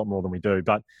ourselves a lot more than we do.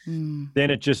 But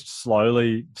then it just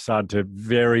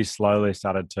very slowly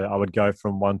started to, I would go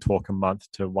from 1 talk a month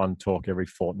to 1 talk every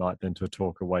fortnight, then to a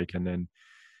talk a week. And then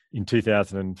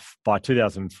by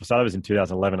 2000, so that was in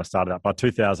 2011, I started that. By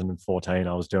 2014,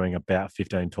 I was doing about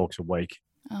 15 talks a week.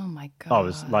 Oh my God. I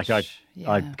was like,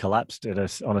 I collapsed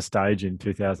on a stage in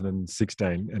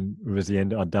 2016 and it was the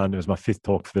end I'd done. It was my 5th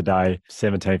talk for the day,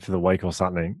 17th for the week or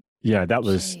something. Yeah, that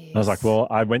was, I was like, well,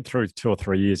 I went through 2 or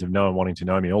 3 years of no one wanting to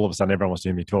know me. All of a sudden, everyone wants to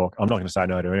hear me talk. I'm not going to say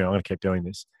no to anyone. I'm going to keep doing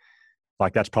this.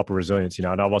 Like, that's proper resilience, and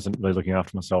I wasn't really looking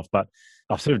after myself, but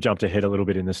I've sort of jumped ahead a little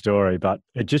bit in the story, but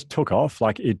it just took off.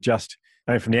 Like,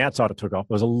 from the outside, it took off.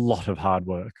 It was a lot of hard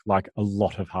work,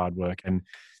 And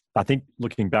I think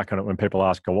looking back on it, when people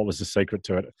ask, oh, what was the secret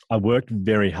to it? I worked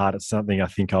very hard at something I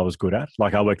think I was good at.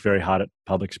 Like, I worked very hard at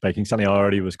public speaking, something I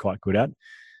already was quite good at.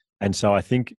 And so I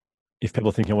think if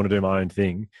people think I want to do my own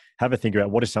thing, have a think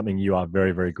about what is something you are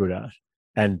very, very good at.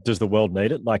 And does the world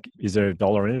need it? Like, is there a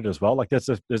dollar in it as well? Like,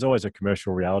 there's always a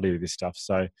commercial reality to this stuff.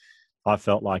 So I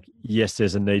felt like, yes,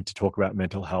 there's a need to talk about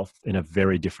mental health in a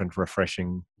very different,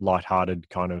 refreshing, lighthearted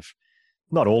kind of,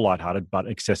 not all lighthearted, but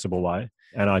accessible way.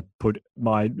 And I put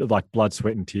my blood,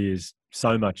 sweat and tears,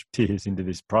 so much tears into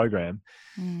this program,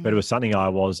 but it was something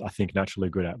I think naturally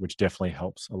good at, which definitely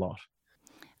helps a lot.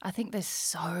 I think there's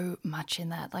so much in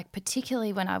that. Like,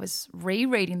 particularly when I was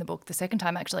rereading the book the second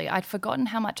time, actually, I'd forgotten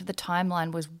how much of the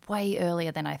timeline was way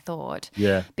earlier than I thought.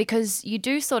 Yeah. Because you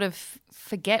do sort of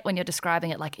forget when you're describing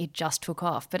it like it just took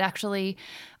off. But actually,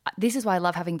 this is why I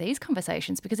love having these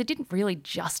conversations, because it didn't really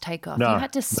just take off. No, You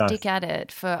had to stick at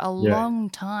it for a long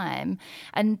time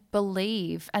and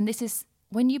believe. And this is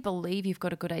when you believe you've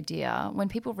got a good idea, when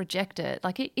people reject it,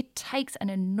 like it takes an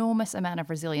enormous amount of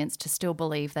resilience to still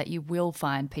believe that you will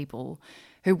find people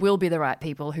who will be the right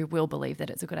people, who will believe that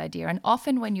it's a good idea. And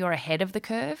often when you're ahead of the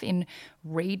curve in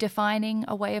redefining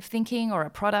a way of thinking or a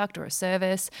product or a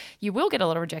service, you will get a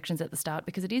lot of rejections at the start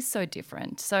because it is so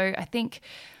different. So I think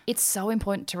it's so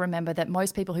important to remember that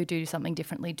most people who do something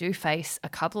differently do face a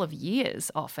couple of years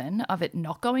often of it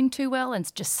not going too well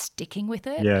and just sticking with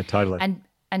it. Yeah, totally.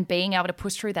 And being able to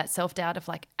push through that self-doubt of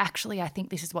like, actually, I think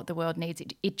this is what the world needs.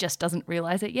 It just doesn't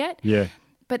realize it yet. Yeah.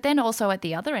 But then also at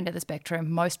the other end of the spectrum,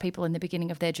 most people in the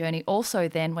beginning of their journey also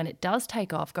then when it does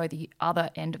take off, go the other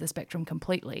end of the spectrum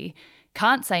completely,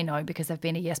 can't say no because they've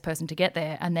been a yes person to get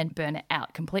there and then burn it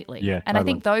out completely. Yeah, and totally.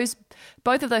 I think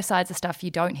both of those sides of stuff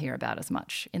you don't hear about as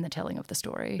much in the telling of the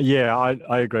story. Yeah,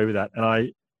 I agree with that.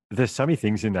 And there's so many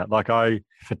things in that. Like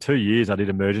for 2 years, I did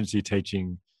emergency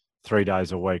teaching 3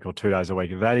 days a week or 2 days a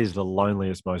week. That is the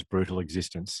loneliest, most brutal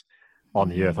existence on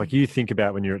the earth. Like you think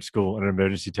about when you're at school and an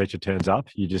emergency teacher turns up,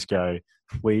 you just go,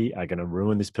 we are going to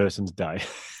ruin this person's day.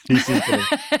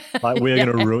 We're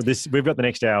going to ruin this. We've got the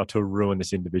next hour to ruin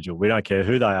this individual. We don't care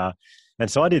who they are. And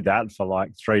so I did that for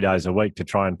like 3 days a week to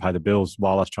try and pay the bills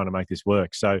while I was trying to make this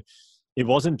work. So it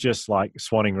wasn't just like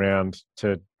swanning around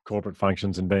to corporate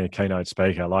functions and being a keynote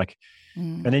speaker.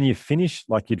 And then you'd finish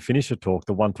a talk,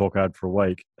 the one talk I had for a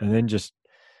week, and then just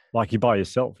like you're by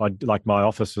yourself. Like my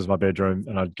office was my bedroom,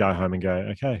 and I'd go home and go,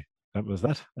 okay, that was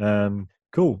that.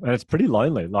 Cool. And it's pretty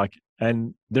lonely.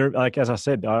 And there, like as I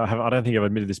said, I don't think I've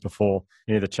admitted this before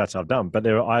in any of the chats I've done, but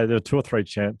there were 2 or 3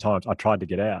 times I tried to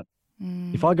get out.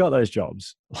 If I got those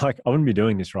jobs, like I wouldn't be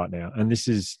doing this right now. And this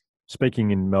is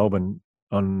speaking in Melbourne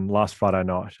on last Friday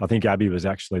night. I think Abby was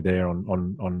actually there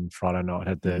on Friday night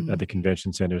at the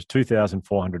convention centre. It was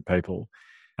 2,400 people,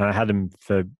 and I had them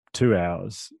for 2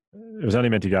 hours. It was only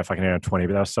meant to go for like an hour and 20,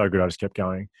 but that was so good I just kept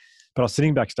going. But I was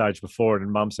sitting backstage before it,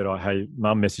 and Mum said,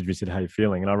 Mum messaged me, said, how you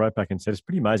feeling? And I wrote back and said, it's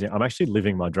pretty amazing. I'm actually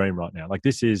living my dream right now. Like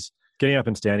this is getting up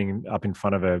and standing up in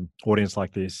front of an audience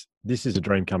like this. This is a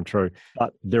dream come true.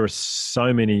 But there are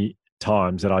so many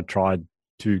times that I tried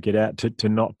to get out, to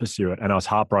not pursue it. And I was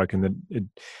heartbroken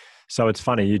so it's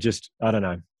funny. I don't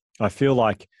know. I feel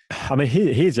like, I mean,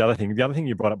 here's the other thing. The other thing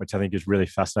you brought up, which I think is really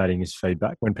fascinating, is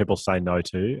feedback. When people say no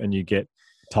to you and you get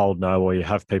told no, or you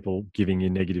have people giving you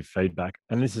negative feedback.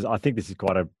 And I think this is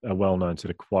quite a well-known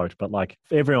sort of quote, but like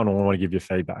everyone will want to give you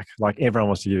feedback. Like everyone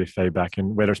wants to give you feedback,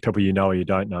 and whether it's people you know or you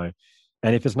don't know.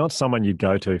 And if it's not someone you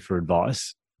go to for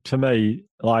advice, to me,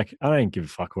 like, I don't give a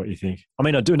fuck what you think. I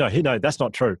mean, I do. No, that's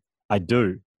not true. I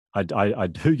do. I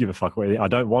do give a fuck what you think. I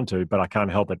don't want to, but I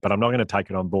can't help it. But I'm not going to take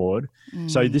it on board.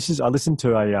 So I listened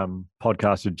to a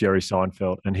podcast of Jerry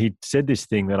Seinfeld, and he said this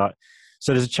thing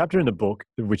so there's a chapter in the book,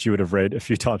 which you would have read a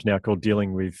few times now, called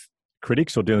Dealing with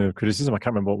Critics or Dealing with Criticism. I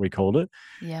can't remember what we called it.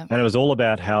 Yeah. And it was all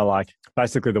about how, like,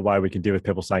 basically the way we can deal with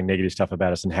people saying negative stuff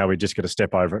about us and how we just got to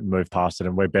step over it and move past it,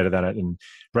 and we're better than it. And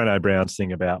Brené Brown's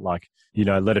thing about, like,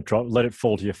 let it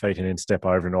fall to your feet and then step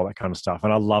over and all that kind of stuff.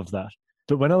 And I love that.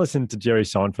 But when I listened to Jerry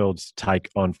Seinfeld's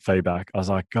take on feedback, I was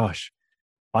like, gosh,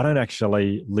 I don't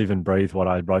actually live and breathe what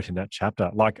I wrote in that chapter.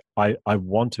 Like, I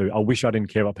want to. I wish I didn't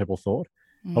care what people thought.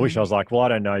 I wish I was like, well, I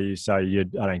don't know you, so I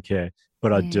don't care.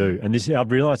 But I do. And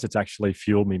I've realized it's actually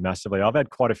fueled me massively. I've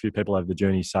had quite a few people over the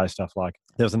journey say stuff like,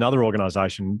 there was another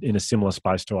organization in a similar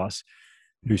space to us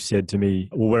who said to me,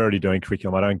 well, we're already doing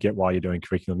curriculum. I don't get why you're doing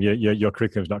curriculum. Your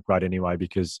curriculum's not great anyway,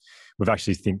 because we've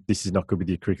actually think this is not good with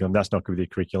your curriculum. That's not good with your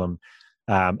curriculum.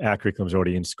 Our curriculum's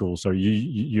already in school, so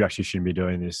you actually shouldn't be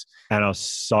doing this. And I was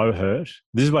so hurt.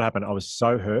 This is what happened. I was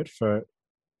so hurt for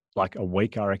like a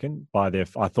week, I reckon, I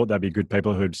thought they'd be good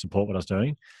people who'd support what I was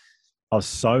doing. I was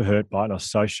so hurt by it, and I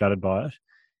was so shattered by it.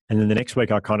 And then the next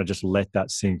week I kind of just let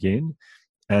that sink in.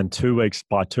 And 2 weeks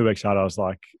later, I was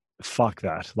like, fuck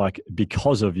that. Like,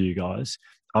 because of you guys,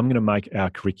 I'm going to make our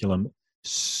curriculum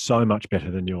so much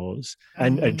better than yours.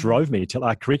 And it drove me to,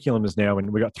 our curriculum is now,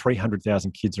 and we got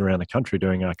 300,000 kids around the country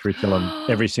doing our curriculum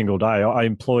every single day. I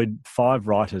employed 5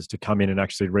 writers to come in and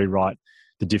actually rewrite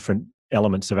the different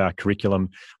elements of our curriculum.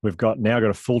 We've now got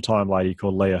a full-time lady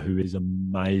called Leah, who is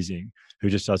amazing, who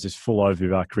just does this full overview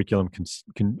of our curriculum,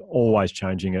 can always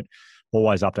changing it,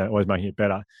 always updating, always making it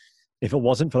better. If it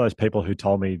wasn't for those people who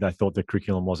told me they thought the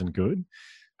curriculum wasn't good,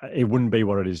 it wouldn't be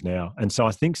what it is now. And so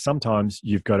I think sometimes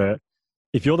you've got to,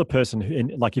 if you're the person who,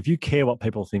 like, if you care what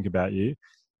people think about you,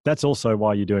 that's also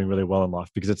why you're doing really well in life,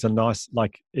 because it's a nice,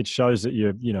 like, it shows that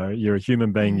you're a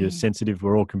human being, you're sensitive. We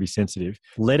all can be sensitive.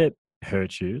 Let it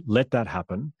hurt you, let that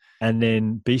happen, and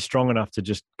then be strong enough to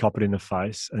just cop it in the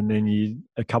face. And then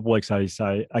a couple of weeks later, you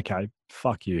say, okay,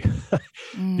 fuck you.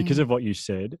 Because of what you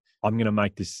said, I'm going to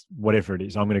make this, whatever it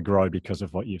is, I'm going to grow because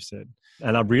of what you've said.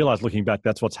 And I realized looking back,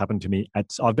 that's what's happened to me.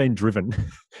 I've been driven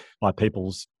by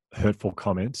people's hurtful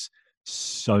comments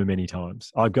so many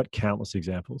times. I've got countless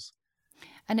examples.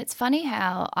 And it's funny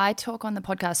how I talk on the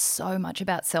podcast so much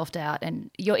about self-doubt, and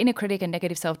your inner critic and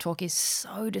negative self-talk is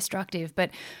so destructive. But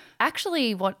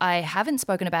actually what I haven't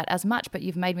spoken about as much, but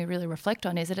you've made me really reflect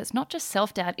on, is that it's not just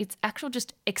self-doubt, it's actual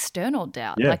just external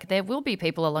doubt. Yeah. Like there will be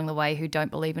people along the way who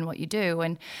don't believe in what you do.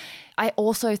 And I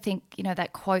also think,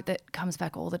 that quote that comes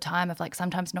back all the time of like,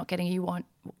 sometimes not getting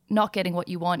what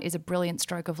you want is a brilliant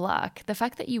stroke of luck. The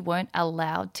fact that you weren't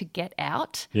allowed to get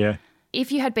out. Yeah. If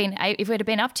it had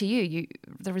been up to you,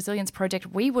 the Resilience Project,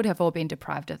 we would have all been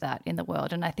deprived of that in the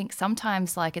world. And I think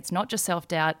sometimes, like, it's not just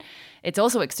self-doubt, it's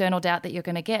also external doubt that you're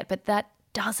going to get, but that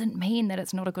doesn't mean that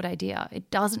it's not a good idea.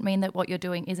 It doesn't mean that what you're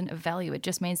doing isn't of value. It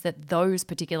just means that those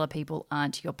particular people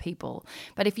aren't your people.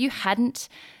 But if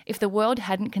the world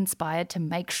hadn't conspired to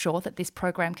make sure that this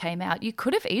program came out, you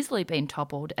could have easily been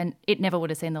toppled and it never would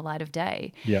have seen the light of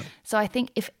day. Yeah. So I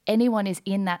think if anyone is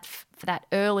in that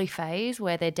early phase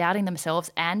where they're doubting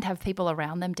themselves and have people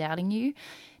around them doubting you,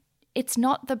 it's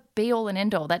not the be-all and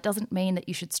end-all. That doesn't mean that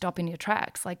you should stop in your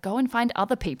tracks. Like, go and find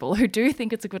other people who do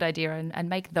think it's a good idea and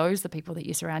make those the people that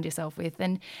you surround yourself with.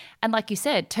 And like you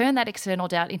said, turn that external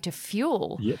doubt into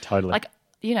fuel. Yeah, totally. Like,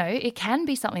 it can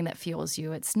be something that fuels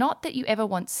you. It's not that you ever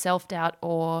want self-doubt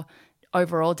or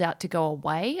overall doubt to go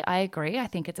away. I agree. I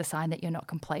think it's a sign that you're not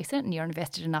complacent and you're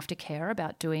invested enough to care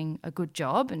about doing a good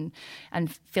job and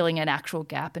filling an actual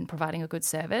gap and providing a good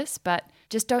service, but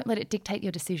just don't let it dictate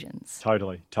your decisions.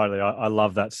 Totally. I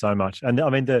love that so much. And I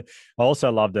mean, I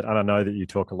also love that, and I know that you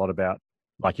talk a lot about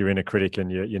like your inner critic and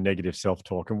your negative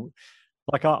self-talk. And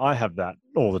like I have that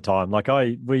all the time. Like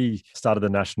we started the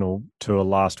national tour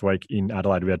last week in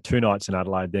Adelaide. We had 2 nights in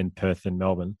Adelaide, then Perth and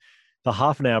Melbourne. The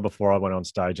half an hour before I went on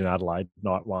stage in Adelaide,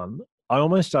 night 1, I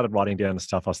almost started writing down the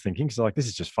stuff I was thinking, because like, this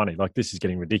is just funny. Like, this is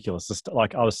getting ridiculous.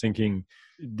 Like, I was thinking,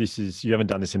 you haven't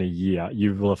done this in a year.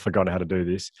 You will have forgotten how to do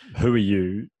this. Who are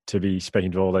you to be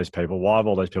speaking to all these people? Why have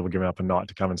all these people given up a night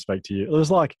to come and speak to you?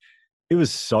 It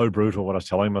was so brutal what I was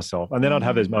telling myself. And then I'd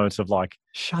have these moments of like,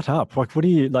 shut up. Like, what do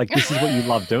you, like, this is what you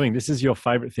love doing. This is your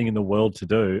favorite thing in the world to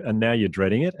do. And now you're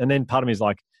dreading it. And then part of me is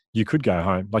like, you could go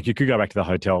home. Like, you could go back to the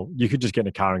hotel. You could just get in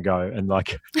a car and go. And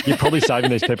like, you're probably saving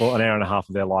these people an hour and a half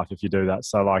of their life if you do that.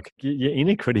 So like, your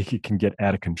inner critic can get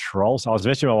out of control. So I was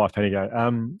messaging my wife, Penny,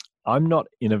 I'm not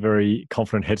in a very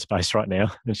confident headspace right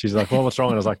now. And she's like, well, what's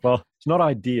wrong? And I was like, well, it's not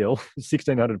ideal.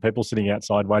 1,600 people sitting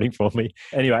outside waiting for me.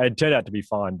 Anyway, it turned out to be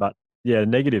fine. But yeah,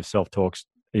 negative self-talks,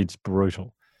 it's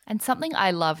brutal. And something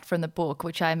I loved from the book,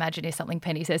 which I imagine is something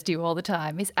Penny says to you all the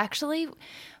time, is actually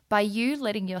by you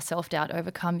letting your self-doubt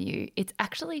overcome you, it's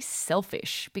actually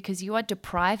selfish, because you are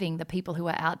depriving the people who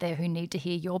are out there who need to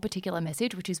hear your particular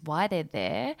message, which is why they're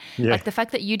there. Yeah. Like the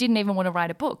fact that you didn't even want to write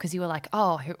a book because you were like,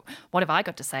 oh, what have I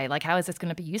got to say? Like, how is this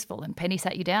going to be useful? And Penny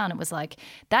sat you down and was like,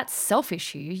 that's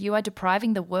selfish. You are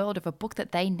depriving the world of a book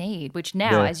that they need, which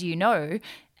now, as you know,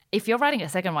 if you're writing a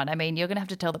second one, I mean, you're going to have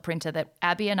to tell the printer that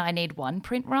Abby and I need one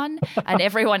print run and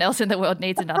everyone else in the world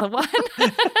needs another one.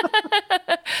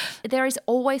 There is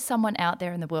always someone out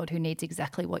there in the world who needs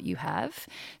exactly what you have.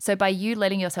 So by you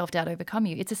letting your self-doubt overcome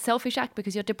you, it's a selfish act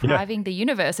because you're depriving the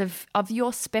universe of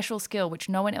your special skill, which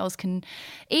no one else can.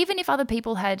 Even if other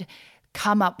people had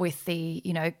come up with the,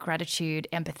 gratitude,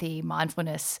 empathy,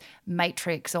 mindfulness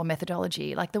matrix or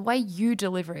methodology, like the way you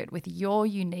deliver it with your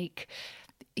unique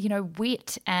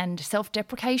wit and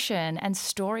self-deprecation and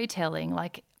storytelling,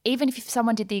 like even if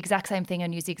someone did the exact same thing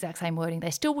and used the exact same wording,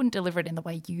 they still wouldn't deliver it in the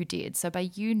way you did. So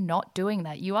by you not doing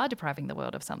that, you are depriving the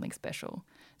world of something special.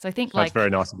 So I think that's very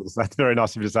nice of you. That's very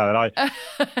nice of you to say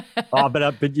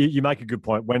that. But you make a good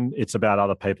point. When it's about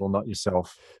other people, not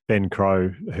yourself. Ben Crow,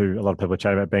 who a lot of people are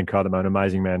chatting about, Ben Crow, the most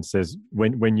amazing man, says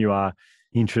when you are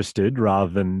interested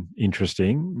rather than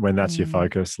interesting, when that's your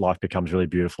focus, life becomes really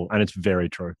beautiful. And it's very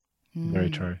true. Very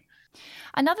true.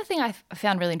 Another thing I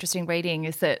found really interesting reading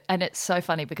is that, and it's so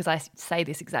funny because I say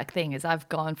this exact thing, is I've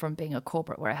gone from being a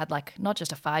corporate where I had like not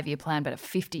just a 5-year plan, but a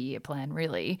 50-year plan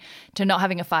really, to not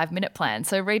having a 5-minute plan.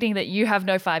 So reading that you have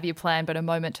no 5-year plan, but a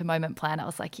moment-to-moment plan, I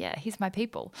was like, yeah, he's my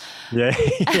people. Yeah.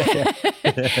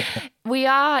 We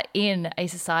are in a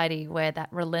society where that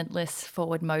relentless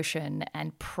forward motion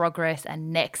and progress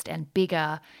and next and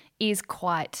bigger is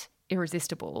quite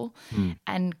irresistible.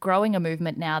 And growing a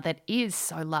movement now that is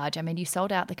so large. I mean, you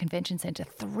sold out the convention center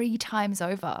 3 times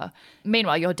over.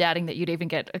 Meanwhile, you're doubting that you'd even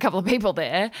get a couple of people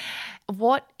there.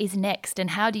 What is next, and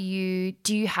how do you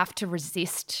have to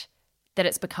resist that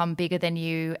it's become bigger than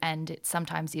you and it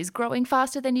sometimes is growing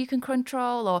faster than you can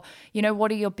control? Or, what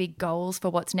are your big goals for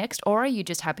what's next? Or are you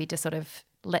just happy to sort of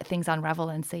let things unravel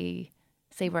and see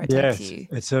where it takes you?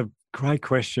 It's a great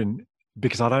question,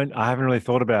 because I haven't really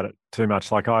thought about it too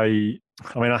much. Like I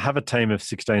have a team of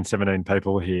 16, 17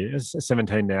 people here,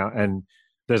 17 now, and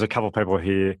there's a couple of people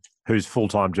here whose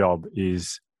full-time job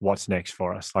is what's next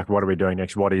for us. Like, what are we doing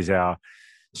next? What is our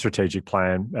strategic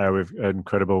plan? We've an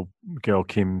incredible girl,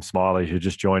 Kim Smiley, who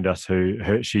just joined us,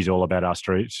 she's all about our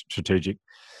strategic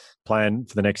plan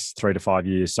for the next 3 to 5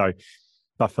 years. So,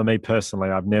 but for me personally,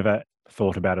 I've never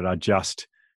thought about it.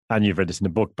 And you've read this in the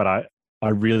book, but I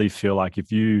really feel like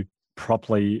if you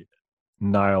properly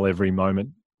nail every moment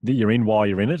that you're in while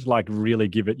you're in it, like really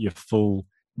give it your full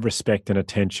respect and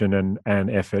attention and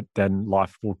effort, then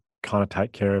life will kind of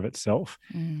take care of itself.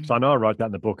 So I know I wrote that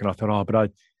in the book, and I thought,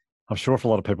 but I'm sure for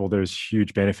a lot of people there's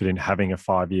huge benefit in having a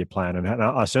 5-year plan. And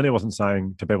I certainly wasn't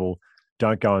saying to people,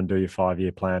 don't go and do your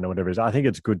 5-year plan or whatever it is. I think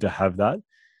it's good to have that.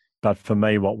 But for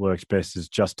me, what works best is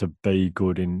just to be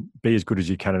as good as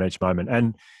you can in each moment.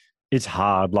 And it's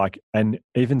hard, and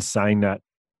even saying that,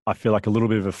 I feel like a little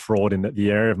bit of a fraud in that the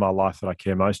area of my life that I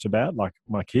care most about, like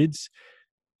my kids.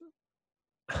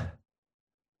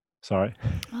 Sorry.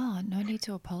 Oh, no need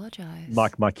to apologize.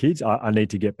 Like my kids, I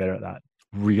need to get better at that,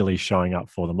 really showing up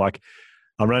for them. Like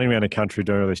I'm running around the country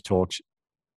doing all these talks,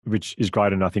 which is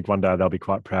great. And I think one day they'll be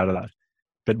quite proud of that.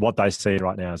 But what they see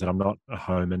right now is that I'm not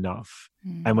home enough.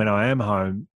 And when I am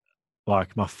home,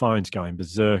 like my phone's going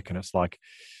berserk, and it's like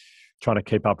trying to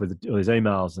keep up with all these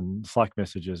emails and Slack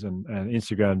messages and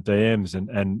Instagram DMs.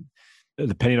 And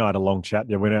Penny and I had a long chat.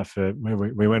 Yeah, we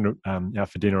went out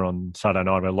for dinner on Saturday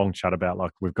night. We had a long chat about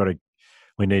like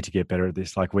we need to get better at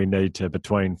this. Like we need to,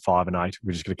 between 5 and 8,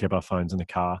 we're just going to keep our phones in the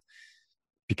car,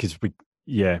 because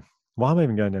why am I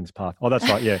even going down this path? Oh, that's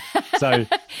right. Yeah. So,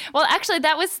 well, actually,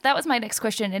 that was my next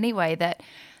question anyway. That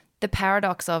the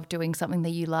paradox of doing something that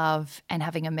you love and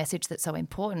having a message that's so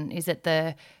important is that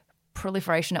the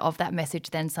proliferation of that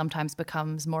message then sometimes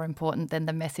becomes more important than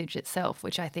the message itself,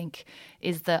 which I think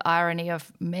is the irony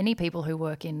of many people who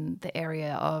work in the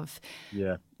area of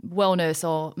wellness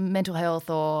or mental health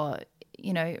or,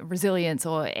 resilience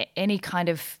or any kind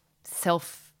of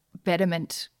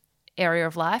self-betterment area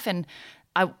of life. And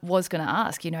I was going to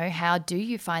ask, how do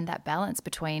you find that balance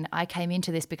between, I came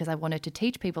into this because I wanted to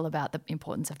teach people about the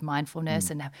importance of mindfulness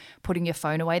and putting your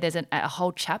phone away. There's a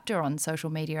whole chapter on social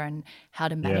media and how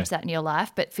to manage that in your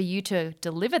life. But for you to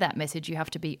deliver that message, you have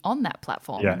to be on that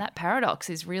platform. And that paradox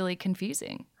is really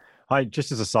confusing.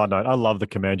 Just as a side note, I love the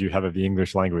command you have of the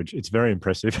English language. It's very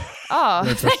impressive. Oh,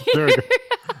 very good.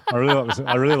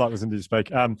 I really like listening to you speak.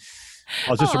 I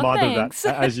was just reminded thanks.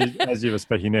 of that as you were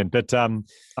speaking then. But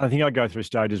I think I go through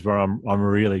stages where I'm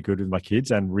really good with my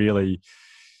kids and really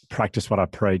practice what I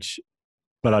preach.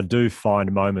 But I do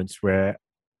find moments where,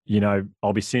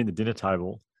 I'll be sitting at the dinner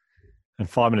table, and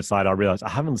 5 minutes later I realize I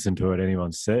haven't listened to what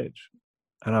anyone said,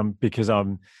 and because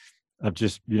I've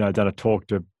just done a talk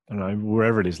to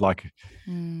wherever it is. Like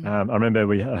I remember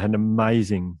we had an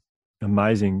amazing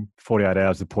 48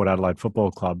 hours at the Port Adelaide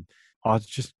Football Club. I was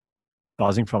just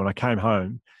buzzing from it. I came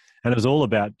home, and it was all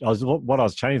about. What I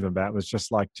was chatting them about was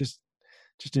just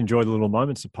enjoy the little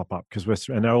moments that pop up,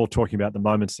 and they're all talking about the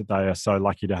moments that they are so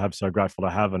lucky to have, so grateful to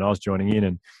have. And I was joining in,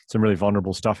 and some really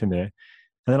vulnerable stuff in there.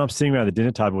 And then I'm sitting around the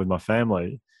dinner table with my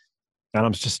family, and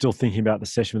I'm just still thinking about the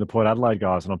session with the Port Adelaide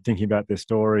guys, and I'm thinking about their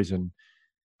stories. And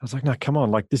I was like, no, come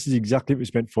on, like this is exactly what we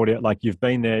spent 40 hours. Like you've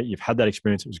been there, you've had that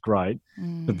experience, it was great.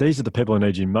 But these are the people who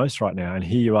need you most right now. And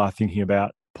here you are thinking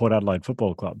about Port Adelaide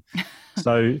Football Club.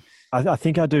 So I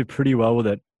think I do pretty well with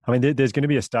it. I mean, there's going to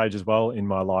be a stage as well in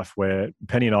my life where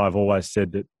Penny and I have always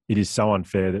said that it is so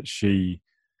unfair that she,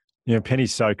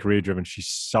 Penny's so career driven. She's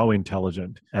so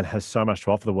intelligent and has so much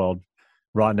to offer the world.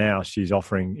 Right now, she's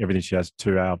offering everything she has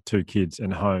to our 2 kids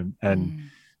and home.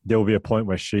 And there will be a point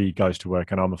where she goes to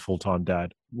work and I'm a full-time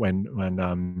dad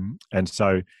and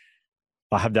so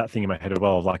I have that thing in my head as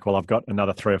well of like, well, I've got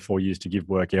another 3 or 4 years to give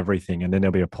work everything. And then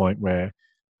there'll be a point where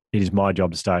it is my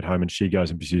job to stay at home and she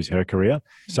goes and pursues her career.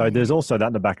 So there's also that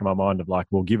in the back of my mind of like,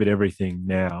 we'll give it everything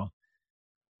now.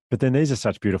 But then these are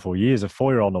such beautiful years, a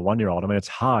 4-year-old and a 1-year-old. I mean, it's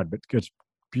hard, but it's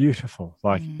beautiful.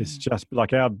 Like it's just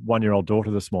like our 1-year-old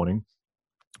daughter this morning,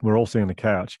 we're all sitting on the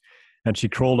couch and she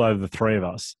crawled over the three of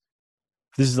us.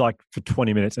 This is like for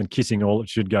 20 minutes and kissing all.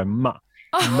 She'd go, ma,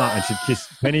 ma, and she'd kiss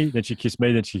Penny, then she'd kiss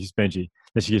me, then she'd kiss Benji,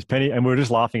 then she kissed Penny. And we were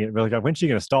just laughing at it. We were like, when's she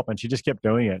going to stop? And she just kept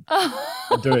doing it.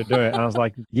 Do it. And I was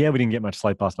like, yeah, we didn't get much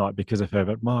sleep last night because of her,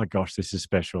 but my gosh, this is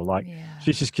special. Like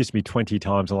she's just kissed me 20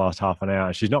 times the last half an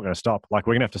hour. She's not going to stop. Like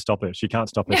we're going to have to stop her. She can't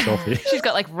stop herself here. She's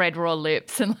got like red raw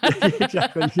lips. And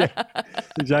Exactly. Yeah,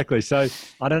 exactly. So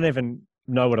I don't even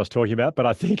know what I was talking about, but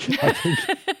I think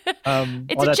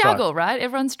it's a juggle, right?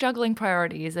 Everyone's juggling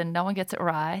priorities and no one gets it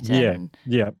right.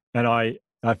 Yeah. And I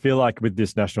feel like with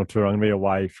this national tour, I'm going to be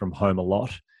away from home a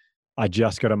lot. I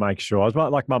just got to make sure. I was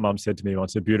like my mum said to me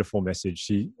once, a beautiful message.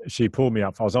 She pulled me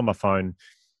up. I was on my phone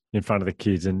in front of the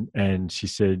kids and she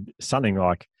said something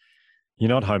like, you're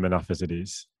not home enough as it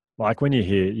is. Like when you're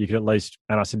here, you could at least,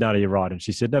 and I said, no, you're right. And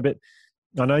she said, no, but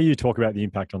I know you talk about the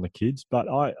impact on the kids, but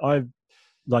I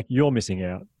like you're missing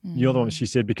out. You're the one, she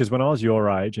said, because when I was your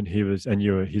age and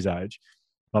you were his age,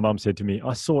 my mum said to me,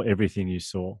 I saw everything you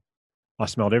saw. I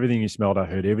smelled everything you smelled. I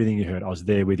heard everything you heard. I was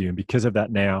there with you. And because of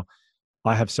that now,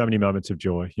 I have so many moments of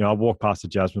joy. You know, I walk past the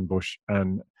jasmine bush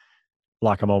and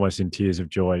like I'm almost in tears of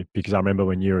joy because I remember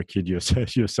when you were a kid, you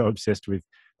were so obsessed with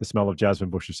the smell of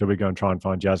jasmine bushes. So we go and try and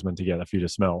find jasmine together for you to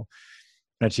smell.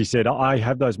 And she said, I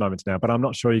have those moments now, but I'm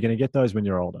not sure you're going to get those when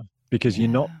you're older because you're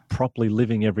not properly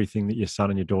living everything that your son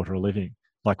and your daughter are living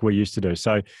like we used to do.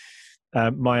 So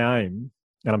my aim,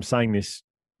 and I'm saying this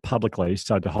publicly,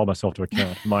 so to hold myself to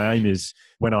account, my aim is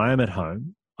when I am at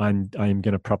home, I'm going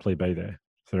to properly be there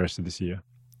for the rest of this year.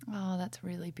 Oh, that's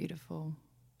really beautiful.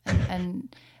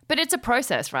 But it's a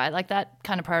process, right? Like that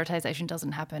kind of prioritization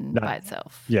doesn't happen by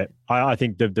itself. Yeah. I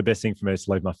think the best thing for me is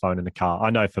to leave my phone in the car. I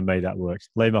know for me that works.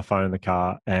 Leave my phone in the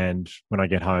car and when I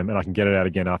get home and I can get it out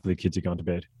again after the kids are gone to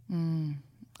bed.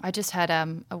 I just had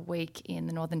a week in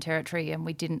the Northern Territory and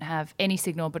we didn't have any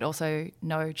signal but also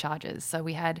no charges. So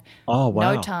we had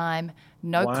no time,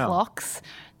 no clocks.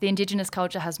 The Indigenous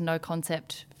culture has no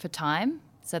concept for time.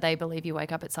 So they believe you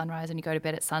wake up at sunrise and you go to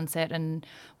bed at sunset, and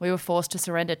we were forced to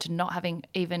surrender to not having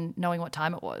even knowing what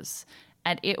time it was.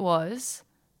 And it was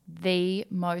the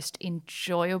most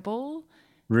enjoyable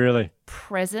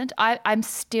present. I'm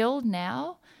still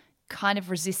now kind of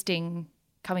resisting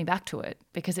coming back to it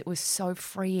because it was so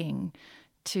freeing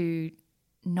to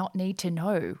not need to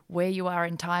know where you are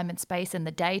in time and space and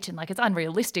the date. And like, it's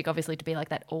unrealistic obviously to be like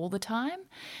that all the time.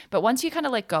 But once you kind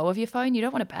of let go of your phone, you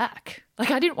don't want it back. Like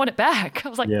I didn't want it back. I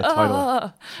was like,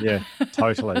 totally. Yeah,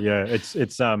 totally. Yeah. It's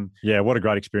what a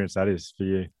great experience that is for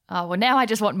you. Oh, well, now I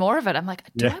just want more of it. I'm like,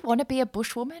 do I want to be a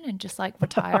bushwoman and just like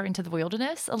retire into the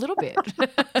wilderness a little bit?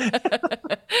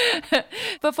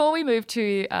 Before we move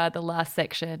to the last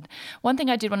section, one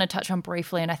thing I did want to touch on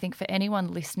briefly, and I think for anyone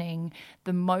listening,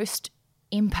 the most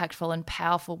impactful and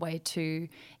powerful way to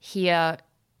hear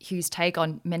Hugh's take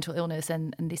on mental illness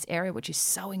and this area, which is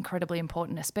so incredibly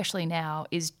important, especially now,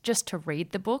 is just to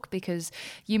read the book, because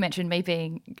you mentioned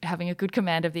me having a good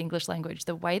command of the English language.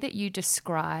 The way that you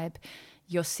describe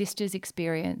your sister's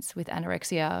experience with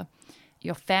anorexia,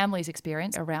 your family's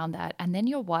experience around that, and then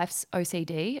your wife's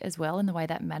OCD as well, and the way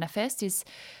that manifests is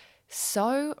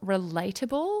so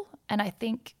relatable. And I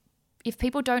think if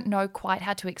people don't know quite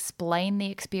how to explain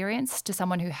the experience to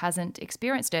someone who hasn't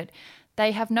experienced it,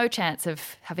 they have no chance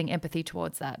of having empathy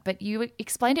towards that. But you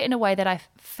explained it in a way that I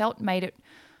felt made it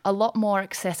a lot more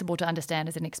accessible to understand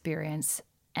as an experience.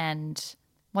 And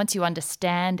once you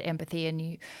understand empathy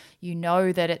and you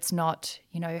know that it's not,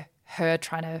 her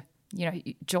trying to,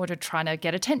 Georgia trying to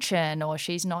get attention, or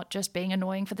she's not just being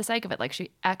annoying for the sake of it, like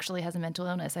she actually has a mental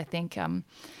illness. I think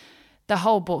the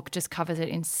whole book just covers it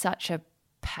in such a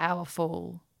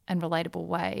powerful and relatable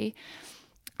way.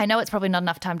 I know it's probably not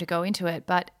enough time to go into it,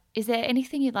 but is there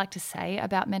anything you'd like to say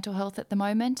about mental health at the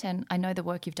moment? And I know the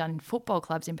work you've done in football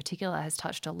clubs in particular has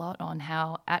touched a lot on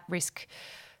how at risk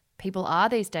people are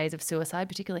these days of suicide,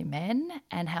 particularly men,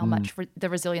 and how much the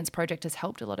Resilience Project has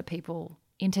helped a lot of people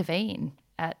intervene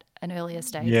at an earlier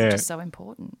stage, which is so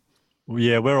important.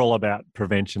 Yeah, we're all about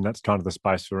prevention. That's kind of the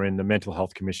space we're in. The Mental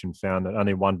Health Commission found that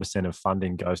only 1% of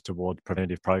funding goes towards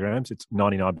preventive programs. It's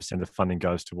 99% of funding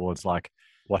goes towards like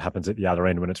what happens at the other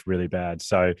end when it's really bad.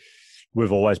 So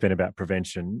we've always been about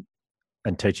prevention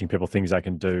and teaching people things they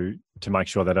can do to make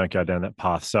sure they don't go down that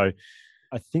path. So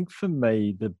I think for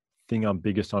me, the thing I'm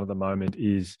biggest on at the moment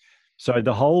is So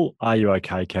the whole "Are You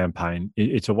Okay" campaign,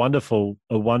 it's a wonderful,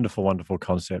 wonderful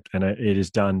concept, and it has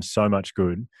done so much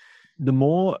good. The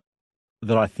more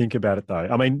that I think about it, though,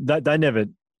 I mean, they never.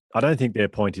 I don't think their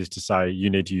point is to say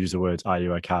you need to use the words "Are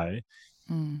you okay."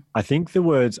 I think the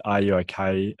words "Are you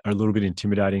okay" are a little bit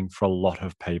intimidating for a lot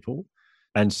of people,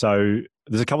 and so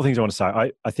there's a couple of things I want to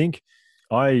say. I think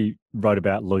I wrote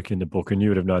about Luke in the book, and you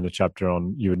would know the chapter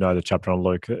on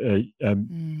Luke, a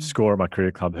scorer at my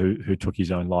career club who took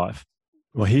his own life.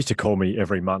 Well, he used to call me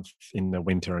every month in the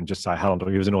winter and just say, "How long till?"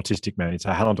 He was an autistic man. He'd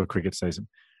say, "How long till cricket season?"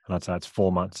 And I'd say, "It's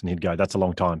 4 months." And he'd go, "That's a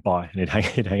long time. Bye." And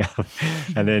he'd hang up.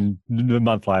 And then a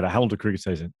month later, "How long till cricket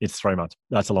season?" "It's 3 months."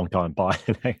 "That's a long time. Bye."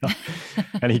 And hang up.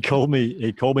 And he called me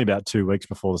about 2 weeks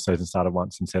before the season started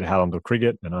once and said, "How long till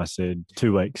cricket?" And I said,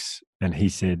 2 weeks. And he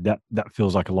said, that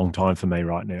feels like a long time for me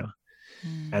right now.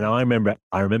 And I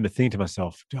remember thinking to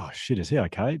myself, "Oh shit, is he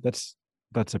okay?" That's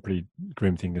a pretty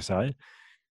grim thing to say.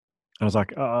 I was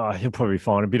like, "Oh, he'll probably be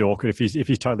fine." A bit awkward if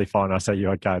he's totally fine. I say, "You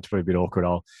okay?" It's probably a bit awkward.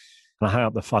 And I hung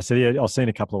up the phone. I said, "Yeah, I'll see you in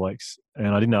a couple of weeks." And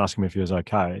I didn't ask him if he was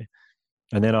okay.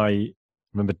 And then I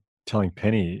remember telling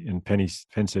Penny, and Penn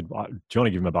said, "Do you want to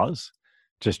give him a buzz?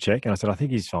 Just check." And I said, "I think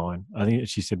he's fine."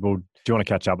 She said, "Well, do you want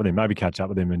to catch up with him? Maybe catch up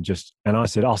with him and I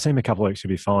said, "I'll see him in a couple of weeks. He'll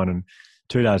be fine." And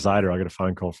 2 days later, I got a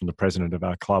phone call from the president of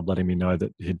our club letting me know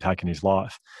that he'd taken his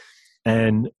life.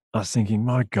 And I was thinking,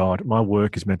 my God, my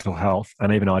work is mental health.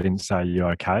 And even I didn't say, "You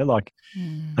okay?"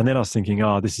 And then I was thinking,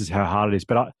 oh, this is how hard it is.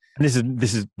 But this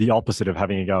is the opposite of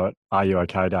having a go at "Are you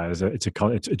okay" day.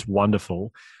 It's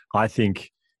wonderful. I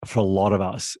think for a lot of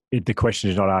us, the question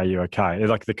is not "Are you okay?"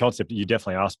 Like the concept that you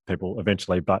definitely ask people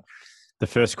eventually, but the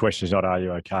first question is not "Are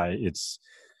you okay?" It's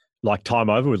like Time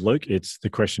Over with Luke. The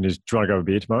question is, "Do you want to go have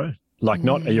a beer tomorrow?" Like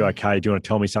not "Are you okay?" "Do you want to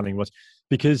tell me something?"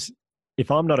 Because if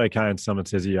I'm not okay and someone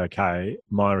says, "Are you okay?"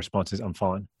 my response is, "I'm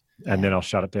fine." And then I'll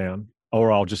shut it down,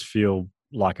 or I'll just feel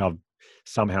like I've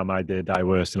somehow made their day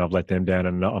worse and I've let them down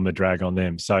and I'm a drag on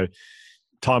them. So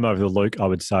Time Over with Luke, I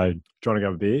would say, "Do you want to go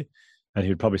have a beer?" And he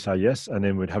would probably say yes. And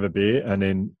then we'd have a beer. And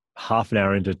then half an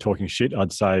hour into talking shit,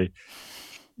 I'd say,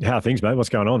 "How are things, mate? What's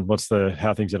going on? How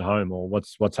are things at home? Or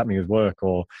what's happening with work?"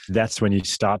 Or that's when you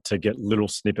start to get little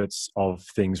snippets of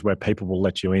things where people will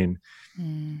let you in.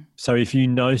 So if you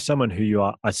know someone who you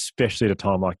are, especially at a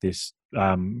time like this,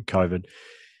 COVID,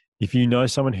 if you know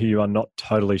someone who you are not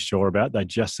totally sure about, they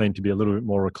just seem to be a little bit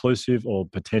more reclusive or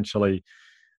potentially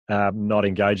not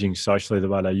engaging socially the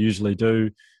way they usually do,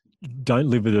 don't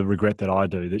live with the regret that I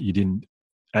do that you didn't.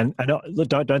 And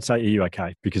don't say, "Are you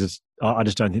okay?" Because I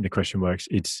just don't think the question works.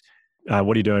 It's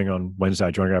what are you doing on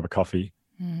Wednesday? Do you want to grab a coffee?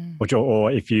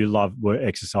 Or if you love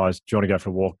exercise, do you want to go for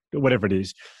a walk? Whatever it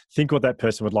is, think what that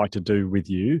person would like to do with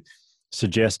you,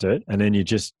 suggest it, and then you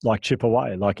just chip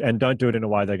away. And don't do it in a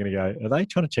way they're going to go, "Are they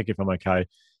trying to check if I'm okay?"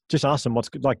 Just ask them what's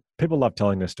good. People love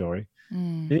telling their story.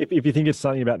 If you think it's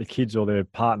something about the kids or their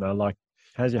partner,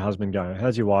 how's your husband going?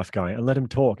 How's your wife going? And let them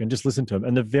talk and just listen to them.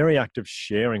 And the very act of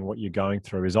sharing what you're going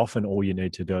through is often all you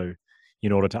need to do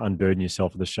in order to unburden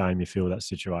yourself of the shame you feel that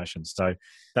situation. So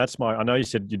that's I know you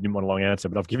said you didn't want a long answer,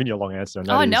 but I've given you a long answer.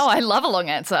 No, I love a long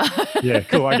answer. Yeah,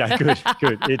 cool. Okay,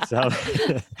 good. It's, I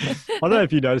don't know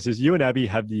if you noticed this, you and Abby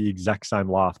have the exact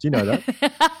same laugh. Do you know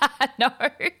that? No.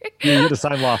 You have the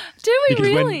same laugh. Do we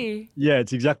really? Yeah,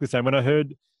 it's exactly the same.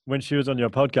 When she was on your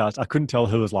podcast, I couldn't tell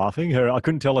who was laughing. I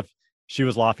couldn't tell if she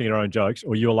was laughing at her own jokes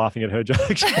or you were laughing at her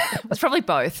jokes. It's probably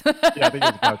both. Yeah, I think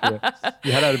it's both. Yeah.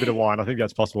 You had a bit of wine. I think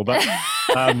that's possible. But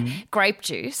grape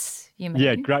juice, you mean?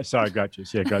 Yeah, grape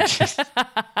juice. Yeah, grape juice.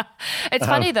 It's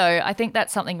funny though. I think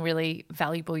that's something really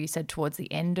valuable you said towards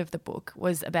the end of the book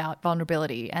was about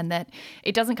vulnerability and that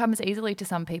it doesn't come as easily to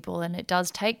some people and it does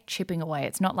take chipping away.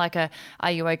 It's not like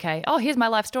 "Are you okay? Oh, here's my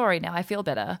life story. Now I feel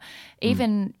better."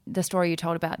 Even the story you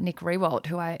told about Nick Riewoldt,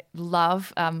 who I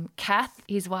love, Kath,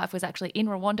 his wife, was actually in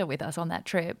Rwanda with us on that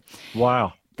trip.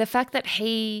 Wow. The fact that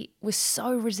he was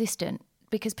so resistant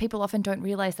because people often don't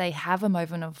realize they have a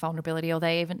moment of vulnerability or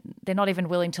they're not even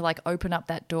willing to open up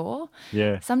that door.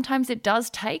 Yeah. Sometimes it does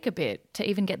take a bit to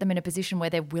even get them in a position where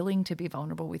they're willing to be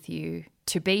vulnerable with you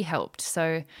to be helped.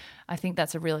 So I think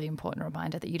that's a really important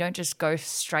reminder that you don't just go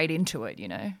straight into it,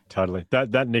 Totally.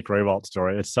 That Nick Riewoldt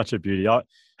story, it's such a beauty.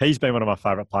 He's been one of my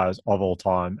favorite players of all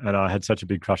time and I had such a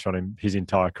big crush on him his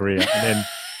entire career.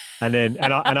 And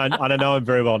I know him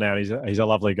very well now. He's a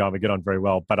lovely guy. We get on very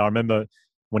well. But I remember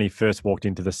when he first walked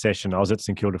into the session, I was at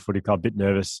St Kilda Footy Club, a bit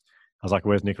nervous. I was like,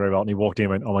 "Where's Nick Riewoldt?" And he walked in and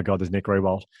went, "Oh my God, there's Nick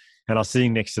Riewoldt." And I was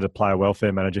sitting next to the player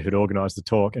welfare manager who'd organised the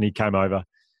talk and he came over.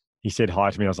 He said hi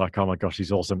to me. I was like, "Oh my gosh,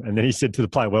 he's awesome." And then he said to the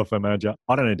player welfare manager,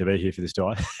 "I don't need to be here for this, do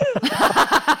I?"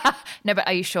 No, but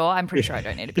are you sure? I'm pretty sure I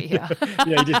don't need to be here.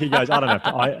 Yeah, he goes, "I don't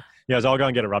know. He goes, I'll go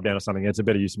and get a rub down or something. It's a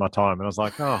better use of my time. And I was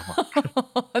like, oh.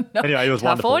 No. Anyway, he was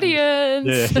Tough wonderful.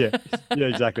 audience. Yeah,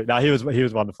 exactly. No, he was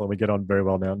wonderful, and we get on very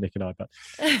well now, Nick and I. But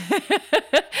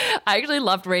I actually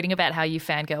loved reading about how you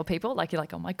fangirl people. Like, you're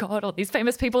like, oh my God, all these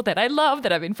famous people that I love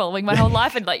that I've been following my whole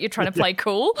life, and like you're trying to play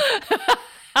cool.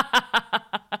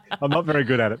 I'm not very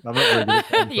good at it.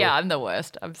 Yeah, I'm the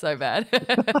worst. I'm so bad.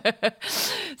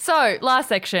 So, last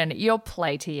section, your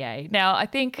play TA. Now, I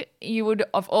think you would,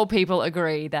 of all people,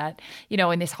 agree that, you know,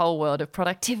 in this whole world of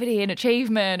productivity and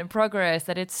achievement and progress,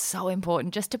 that it's so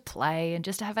important just to play and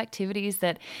just to have activities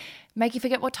that make you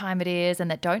forget what time it is and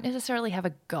that don't necessarily have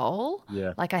a goal.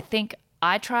 Yeah. Like, I think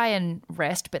I try and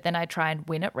rest, but then I try and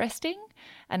win at resting.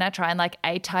 And I try and like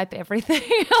A-type everything,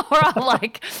 or I'll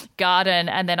like garden,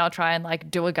 and then I'll try and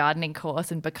like do a gardening course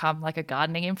and become like a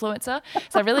gardening influencer.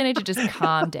 So I really need to just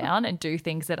calm down and do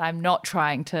things that I'm not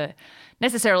trying to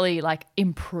necessarily like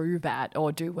improve at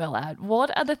or do well at.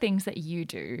 What are the things that you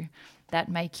do that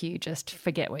make you just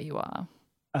forget where you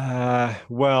are?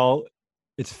 Well,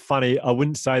 it's funny. I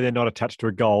wouldn't say they're not attached to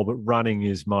a goal, but running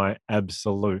is my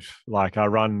absolute. Like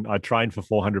I train for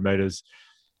 400 meters.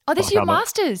 Oh, this is your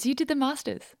Masters. You did the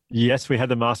Masters. Yes, we had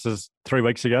the Masters 3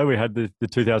 weeks ago. We had the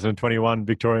 2021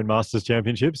 Victorian Masters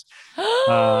Championships,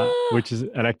 which is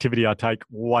an activity I take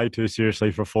way too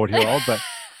seriously for a 40-year-old. But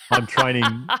I'm training.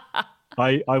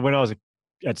 When I was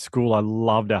at school, I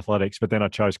loved athletics, but then I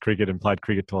chose cricket and played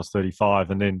cricket till I was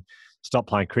 35, and then stopped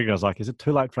playing cricket. I was like, is it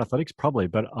too late for athletics? Probably,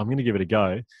 but I'm going to give it a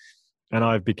go. And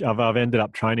I've ended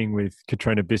up training with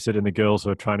Katrina Bissett and the girls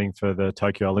who are training for the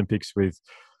Tokyo Olympics with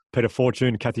Peter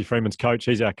Fortune, Kathy Freeman's coach.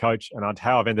 He's our coach. And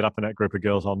how I've ended up in that group of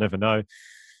girls, I'll never know.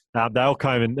 They all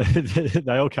came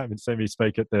and saw me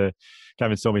speak at the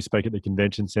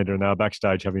convention centre, and they were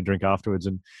backstage having a drink afterwards.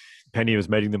 And Penny was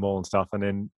meeting them all and stuff. And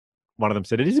then one of them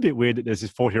said, "It is a bit weird that there's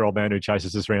this 40-year-old man who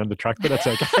chases us around the track, but that's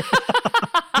okay."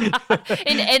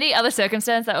 In any other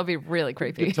circumstance, that would be really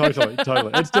creepy. Totally.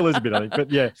 It still is a bit, I think.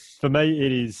 But yeah, for me,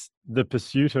 it is the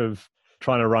pursuit of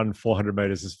trying to run 400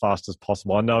 meters as fast as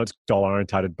possible. I know it's goal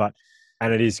orientated,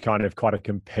 and it is kind of quite a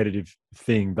competitive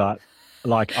thing, but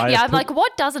like I'm like,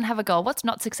 what doesn't have a goal? What's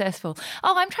not successful?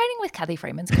 Oh, I'm training with Kathy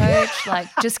Freeman's coach, like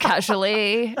just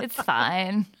casually. It's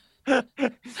fine.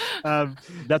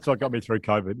 That's what got me through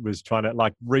COVID, was trying to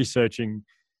like researching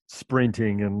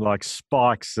sprinting and like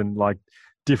spikes and like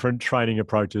different training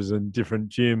approaches and different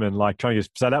gym and like trying to.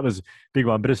 So that was a big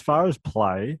one. But as far as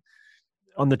play,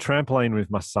 on the trampoline with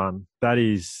my son, that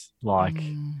is like,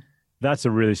 that's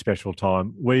a really special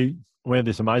time. We have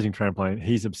this amazing trampoline.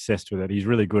 He's obsessed with it. He's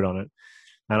really good on it.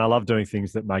 And I love doing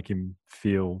things that make him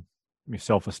feel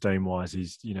self-esteem wise.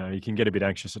 He can get a bit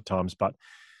anxious at times, but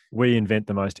we invent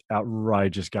the most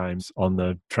outrageous games on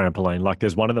the trampoline. Like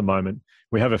there's one at the moment,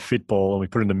 we have a fit ball and we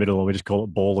put it in the middle and we just call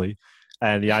it Bally.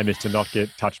 And the aim is to not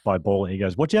get touched by Bally. He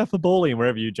goes, "What do you have for Bally?" And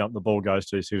wherever you jump, the ball goes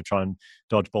to. So you try and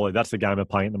dodge Bally. That's the game we're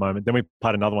playing at the moment. Then we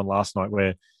played another one last night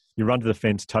where you run to the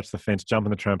fence, touch the fence, jump on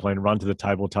the trampoline, run to the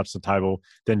table, touch the table,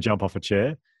 then jump off a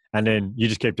chair. And then you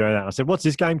just keep doing that. I said, "What's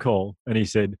this game called?" And he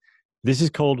said, "This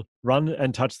is called run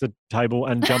and touch the table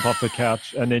and jump off the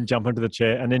couch and then jump into the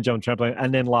chair and then jump on the trampoline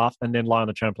and then laugh and then lie on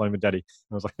the trampoline with daddy."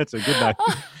 I was like, that's a good name.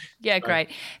 Yeah, great.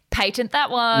 Patent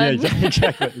that one. Yeah,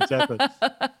 exactly.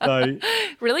 So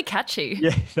really catchy.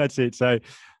 Yeah, that's it. So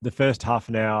the first half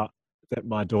an hour that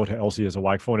my daughter Elsie is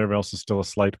awake for and everyone else is still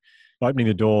asleep, opening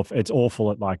the door, it's awful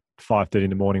at like 5:30 in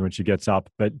the morning when she gets up,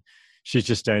 but she's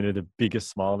just standing with the biggest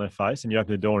smile on her face, and you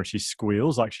open the door and she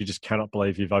squeals like she just cannot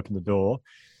believe you've opened the door.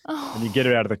 Oh. And you get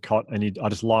her out of the cot and I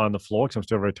just lie on the floor because I'm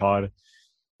still very tired.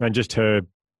 And just her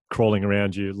crawling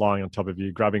around you, lying on top of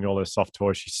you, grabbing all her soft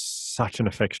toys. She's such an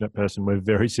affectionate person. We're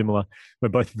very similar. We're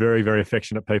both very, very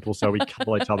affectionate people, so we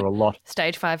cuddle each other a lot.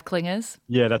 Stage 5 clingers.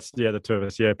 Yeah, the two of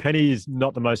us. Yeah, Penny is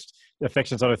not the most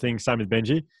affectionate sort of thing, same as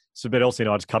Benji. So, but Elsie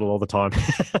and I just cuddle all the time.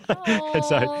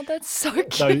 Oh, that's so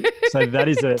cute. So that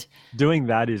is doing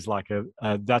that is like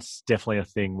that's definitely a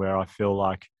thing where I feel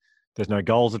like there's no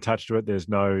goals attached to it. There's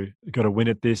no got to win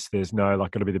at this. There's no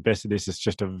like got to be the best at this. It's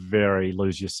just a very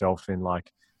lose yourself in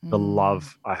like the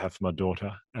love I have for my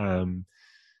daughter.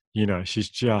 She's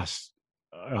just,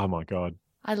 oh my God.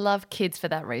 I love kids for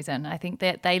that reason. I think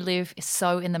that they live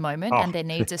so in the moment and their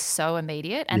needs are so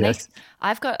immediate. And yes.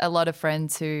 I've got a lot of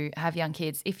friends who have young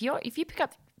kids. If you pick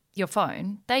up your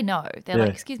phone, they know. They're like,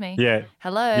 "Excuse me,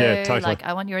 hello, totally. Like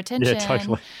I want your attention." Yeah,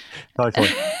 totally.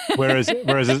 Whereas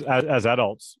as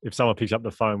adults, if someone picks up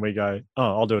the phone, we go, "Oh,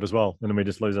 I'll do it as well," and then we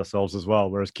just lose ourselves as well.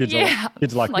 Whereas kids are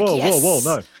like, "Whoa, yes. whoa,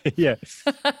 no, yeah."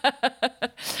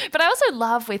 But I also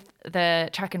love with the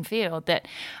track and field that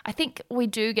I think we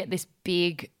do get this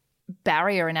big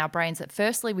barrier in our brains that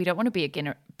firstly, we don't want to be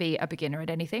a beginner at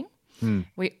anything. Hmm.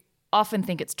 We often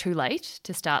think it's too late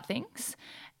to start things.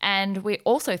 And we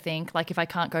also think, like, if I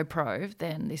can't go pro,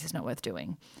 then this is not worth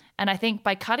doing. And I think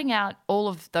by cutting out all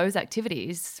of those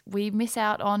activities, we miss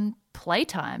out on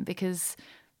playtime because,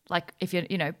 like, if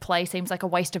play seems like a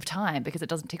waste of time because it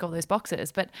doesn't tick all those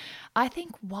boxes. But I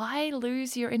think, why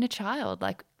lose your inner child?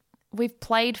 Like, we've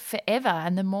played forever,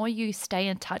 and the more you stay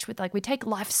in touch with, like, we take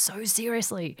life so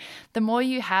seriously. The more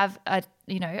you have a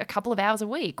couple of hours a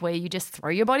week where you just throw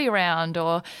your body around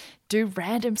or do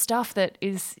random stuff that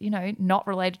is, not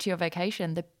related to your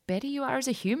vacation, the better you are as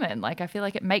a human. Like, I feel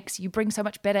like you bring so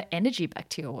much better energy back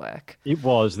to your work.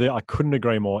 I couldn't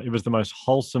agree more. It was the most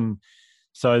wholesome.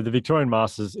 So the Victorian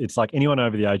Masters, it's like anyone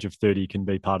over the age of 30 can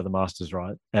be part of the Masters,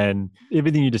 right? And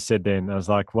everything you just said then, I was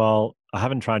like, well, I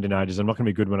haven't trained in ages. I'm not going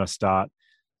to be good when I start.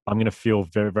 I'm going to feel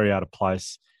very, very out of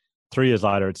place. 3 years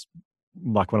later, it's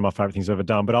like one of my favorite things I've ever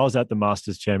done. But I was at the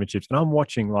Masters Championships and I'm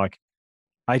watching like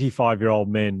 85-year-old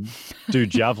men do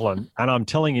javelin. And I'm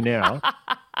telling you now,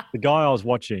 the guy I was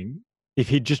watching, if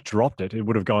he'd just dropped it, it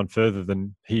would have gone further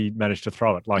than he managed to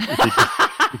throw it. Like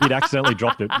if he'd accidentally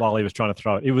dropped it while he was trying to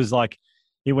throw it, it was like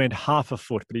he went half a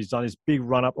foot, but he's done his big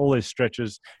run up, all these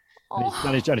stretches,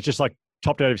 and it's just like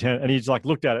topped out of his hand. And he's like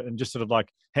looked at it and just sort of like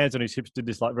hands on his hips, did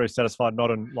this like very satisfied nod,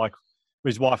 and like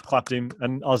his wife clapped him.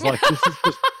 And I was like,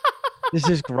 this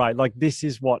is great. Like, this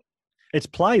is what it's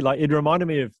play. Like, it reminded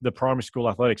me of the primary school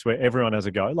athletics where everyone has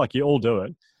a go. Like, you all do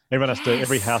it. Everyone has to,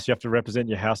 every house, you have to represent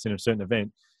your house in a certain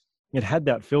event. It had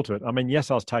that feel to it. I mean,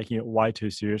 yes, I was taking it way too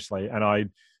seriously, and I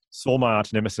saw my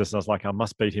arch nemesis and I was like, I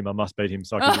must beat him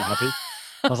so I can be happy.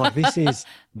 I was like, this is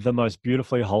the most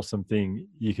beautifully wholesome thing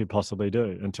you could possibly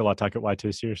do, until I take it way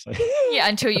too seriously. Yeah,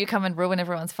 until you come and ruin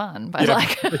everyone's fun by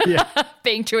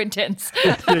being too intense.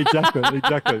 Yeah,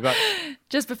 exactly. But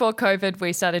just before COVID,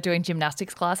 we started doing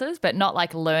gymnastics classes, but not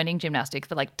like learning gymnastics,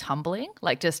 but like tumbling,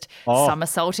 like just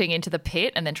somersaulting into the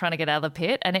pit and then trying to get out of the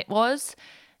pit. And it was,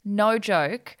 no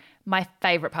joke, my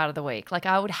favorite part of the week. Like,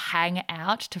 I would hang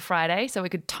out to Friday so we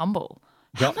could tumble.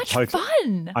 How much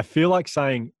fun. I feel like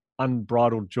saying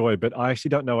unbridled joy, but I actually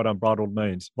don't know what unbridled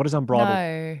means. What is unbridled?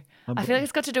 No, I feel like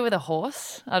it's got to do with a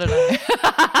horse. I don't know.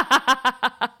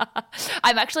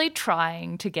 I'm actually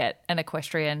trying to get an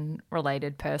equestrian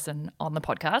related person on the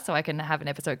podcast so I can have an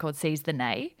episode called Seize the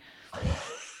Neigh.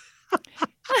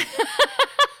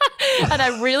 And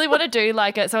I really want to do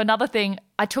so another thing,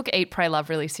 I took Eat, Pray, Love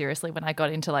really seriously when I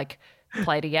got into like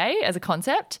play to yay as a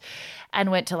concept,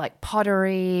 and went to like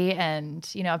pottery, and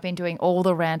I've been doing all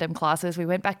the random classes. We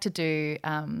went back to do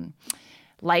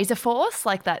Laser Force,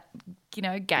 like that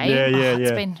game. Yeah.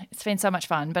 It's been so much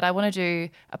fun. But I want to do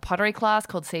a pottery class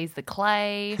called Seize the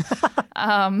Clay.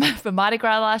 For Mardi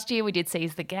Gras last year we did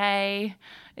Seize the Gay.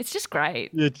 It's just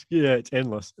great. It's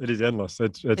endless. It is endless.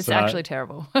 It's actually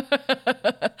terrible.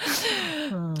 To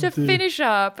finish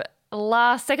up,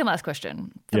 second last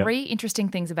question. 3 interesting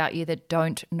things about you that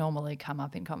don't normally come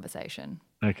up in conversation.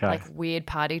 Okay. Like weird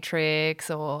party tricks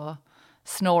or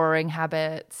snoring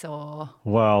habits or...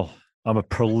 Well, I'm a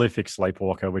prolific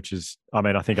sleepwalker, which is, I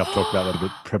think I've talked about that a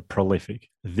bit. Prolific.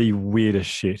 The weirdest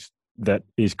shit that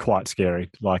is quite scary.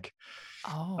 Like,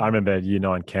 I remember year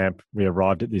 9 camp, we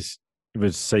arrived at this, it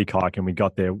was sea kayak, and we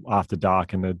got there after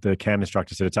dark, and the camp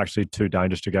instructor said, it's actually too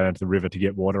dangerous to go down to the river to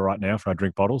get water right now for our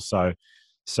drink bottles. So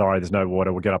sorry, there's no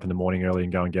water. We'll get up in the morning early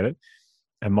and go and get it.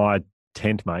 And my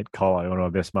tent mate, Colo, one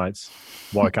of my best mates,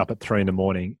 woke up at 3 a.m,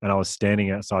 and I was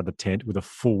standing outside the tent with a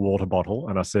full water bottle.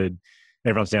 And I said,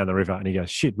 everyone's down the river. And he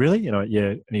goes, shit, really? Yeah.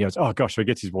 And he goes, oh gosh. So he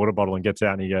gets his water bottle and gets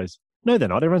out, and he goes, no, they're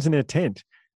not. Everyone's in their tent.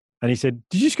 And he said,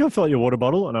 did you just go fill out your water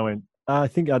bottle? And I went, I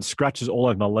think I had scratches all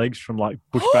over my legs from like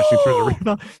bush bashing through the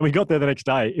river. And we got there the next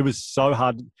day. It was so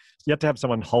hard. You have to have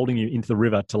someone holding you into the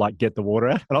river to like get the water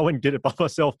out. And I went and did it by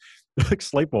myself, like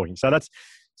sleepwalking. So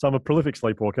I'm a prolific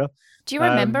sleepwalker. Do you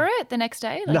remember it the next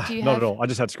day? No, not at all. I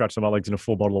just had scratches on my legs and a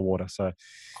full bottle of water.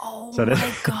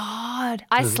 My God.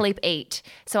 I sleep eat.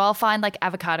 So I'll find like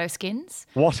avocado skins.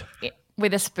 What?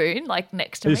 With a spoon like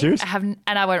next to me. Serious? And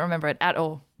I won't remember it at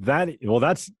all.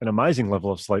 That's an amazing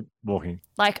level of sleepwalking.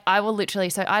 Like I will literally,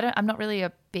 so I'm not really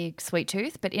a big sweet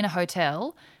tooth, but in a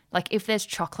hotel, like if there's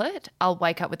chocolate, I'll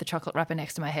wake up with the chocolate wrapper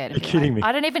next to my head. You're kidding me.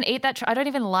 I don't even eat that. I don't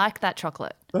even like that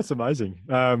chocolate. That's amazing.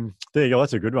 There you go.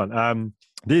 That's a good one.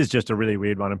 This is just a really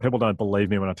weird one, and people don't believe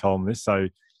me when I tell them this. So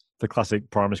the classic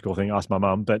primary school thing, ask my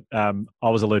mum, but I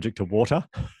was allergic to water.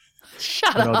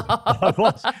 Shut up.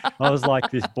 I was like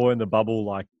this boy in the bubble,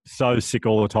 like so sick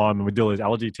all the time, and we do all this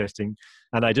allergy testing,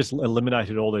 and they just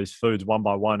eliminated all these foods one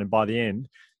by one. And by the end,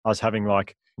 I was having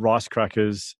like rice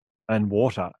crackers, and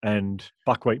water and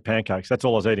buckwheat pancakes. That's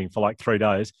all I was eating for like 3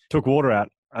 days. Took water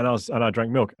out and I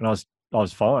drank milk and I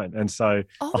was fine. And so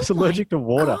I was allergic to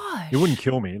water. Gosh. It wouldn't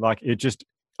kill me. Like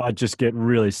I'd just get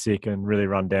really sick and really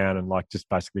run down and like just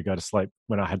basically go to sleep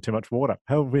when I had too much water.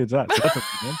 How weird is that?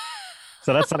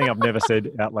 So that's something I've never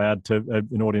said out loud to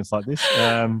an audience like this.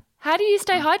 How do you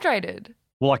stay hydrated?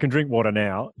 Well, I can drink water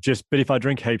now, but if I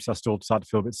drink heaps, I still start to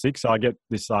feel a bit sick. So I get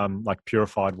this like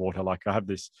purified water. Like I have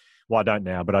this, well, I don't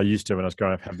now, but I used to when I was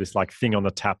growing up, have this like thing on the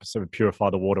tap so it would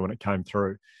purify the water when it came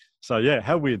through. So yeah,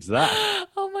 how weird's that?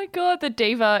 Oh my God, the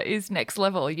diva is next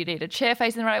level. You need a chair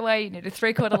facing the right way, you need a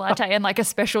 3/4 latte and like a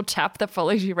special tap that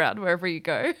follows you around wherever you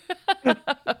go.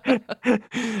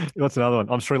 What's another one?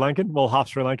 I'm Sri Lankan. Well, half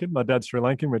Sri Lankan. My dad's Sri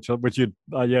Lankan, which you,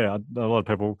 a lot of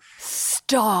people.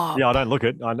 Stop. Yeah, I don't look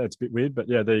it. I know it's a bit weird, but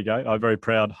yeah, there you go. I'm a very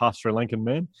proud half Sri Lankan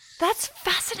man. That's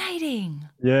fascinating.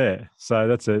 Yeah, so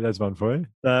that's one for you.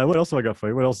 What else have I got for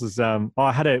you? What else is? When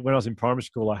I was in primary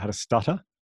school, I had a stutter,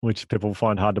 which people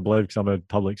find hard to believe because I'm a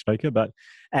public speaker.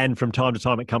 And from time to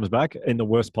time, it comes back in the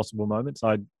worst possible moments.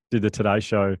 I did the Today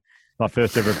Show, my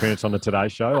first ever appearance on the Today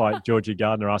Show. Georgie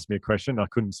Gardner asked me a question, I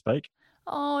couldn't speak.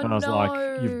 Oh, and I was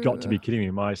like, "You've got to be kidding me!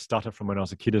 My stutter from when I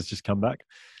was a kid has just come back."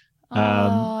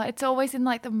 It's always in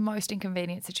like the most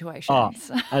inconvenient situations.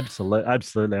 Oh,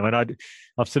 absolutely. I mean,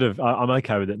 I'm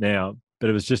okay with it now, but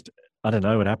it was just, I don't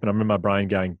know what happened. I remember my brain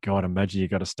going, God, imagine you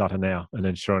got a stutter now. And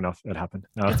then sure enough, it happened.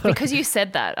 It's because you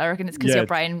said that. I reckon it's because your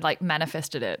brain like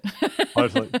manifested it.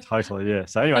 Totally. Yeah.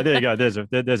 So anyway, there you go. There's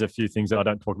a few things that I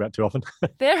don't talk about too often.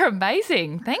 They're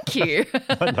amazing. Thank you.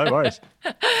 No worries.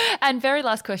 And very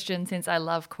last question, since I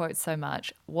love quotes so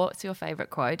much, what's your favorite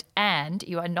quote? And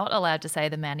you are not allowed to say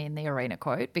the man in the arena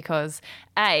quote because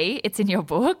A, it's in your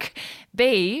book.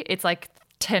 B, it's like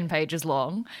 10 pages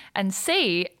long. And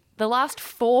C, the last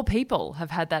 4 people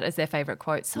have had that as their favourite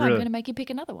quote. So really? I'm going to make you pick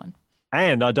another one.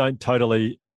 And I don't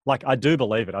totally, I do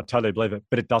believe it. I totally believe it,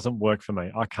 but it doesn't work for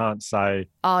me. I can't say,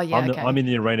 I'm in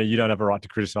the arena, you don't have a right to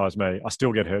criticise me. I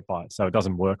still get hurt by it. So it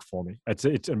doesn't work for me. It's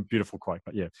a beautiful quote,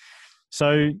 but yeah.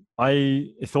 So I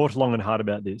thought long and hard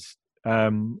about this. I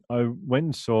went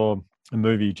and saw a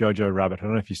movie, Jojo Rabbit. I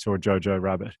don't know if you saw Jojo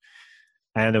Rabbit.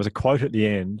 And there was a quote at the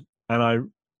end, and I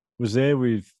was there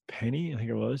with Penny, I think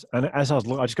it was. And as I was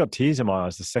looking, I just got tears in my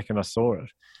eyes the second I saw it.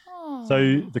 Aww.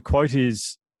 So the quote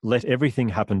is, let everything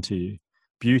happen to you,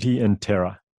 beauty and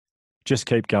terror. Just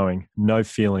keep going. No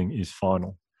feeling is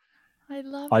final.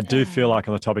 I do feel like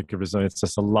on the topic of resilience, it's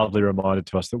just a lovely reminder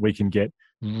to us that we can get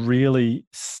really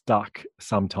stuck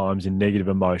sometimes in negative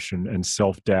emotion and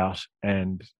self-doubt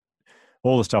and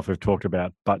all the stuff we've talked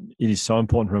about. But it is so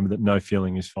important to remember that no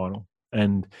feeling is final.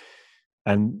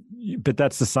 But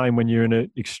that's the same when you're in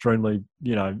an extremely,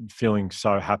 feeling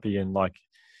so happy and like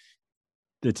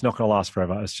it's not going to last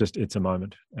forever. It's a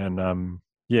moment. And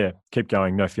keep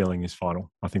going. No feeling is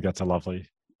final. I think that's a lovely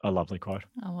quote.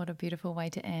 Oh, what a beautiful way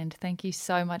to end. Thank you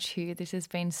so much, Hugh. This has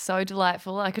been so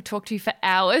delightful. I could talk to you for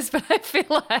hours, but I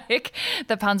feel like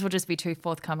the puns will just be too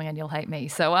forthcoming and you'll hate me.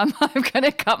 So I'm going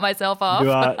to cut myself off.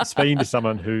 You are speaking to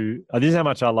someone who, this is how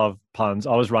much I love puns.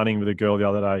 I was running with a girl the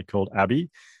other day called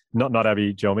Abby. Not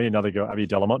Abby Gelmy, another girl, Abby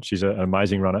Delamont. She's an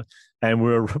amazing runner. And we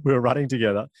were running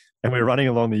together and we were running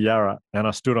along the Yarra and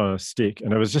I stood on a stick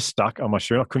and it was just stuck on my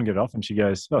shoe. I couldn't get it off. And she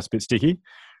goes, oh, it's a bit sticky.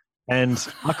 And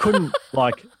I couldn't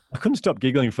stop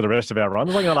giggling for the rest of our run.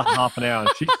 It was like another half an hour and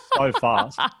she's so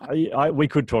fast. We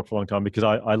could talk for a long time because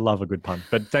I love a good pun.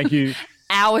 But thank you.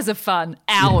 Hours of fun.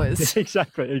 Hours.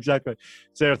 Exactly.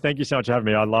 Sarah, thank you so much for having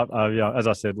me. I love, as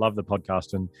I said, love the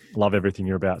podcast and love everything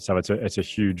you're about. So it's a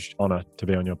huge honor to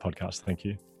be on your podcast. Thank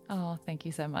you. Oh, thank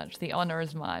you so much. The honor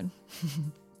is mine.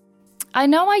 I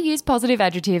know I use positive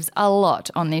adjectives a lot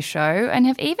on this show and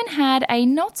have even had a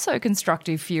not so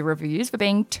constructive few reviews for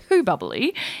being too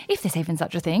bubbly, if there's even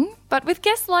such a thing. But with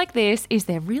guests like this, is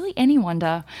there really any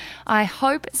wonder? I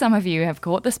hope some of you have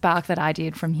caught the spark that I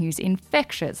did from Hugh's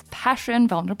infectious passion,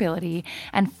 vulnerability,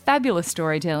 and fabulous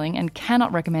storytelling, and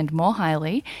cannot recommend more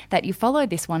highly that you follow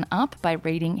this one up by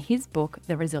reading his book,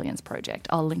 The Resilience Project.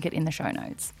 I'll link it in the show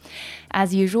notes.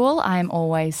 As usual, I am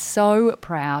always so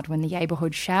proud when the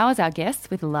Neighbourhood showers our guests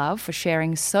with love for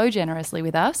sharing so generously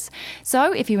with us.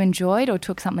 So if you enjoyed or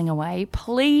took something away,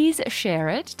 please share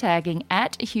it, tagging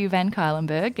at Hugh Van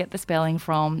Cuylenburg, get the spelling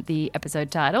from the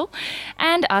episode title,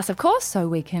 and us, of course, so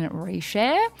we can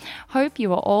reshare. Hope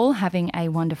you are all having a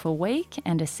wonderful week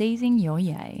and are seizing your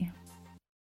yay.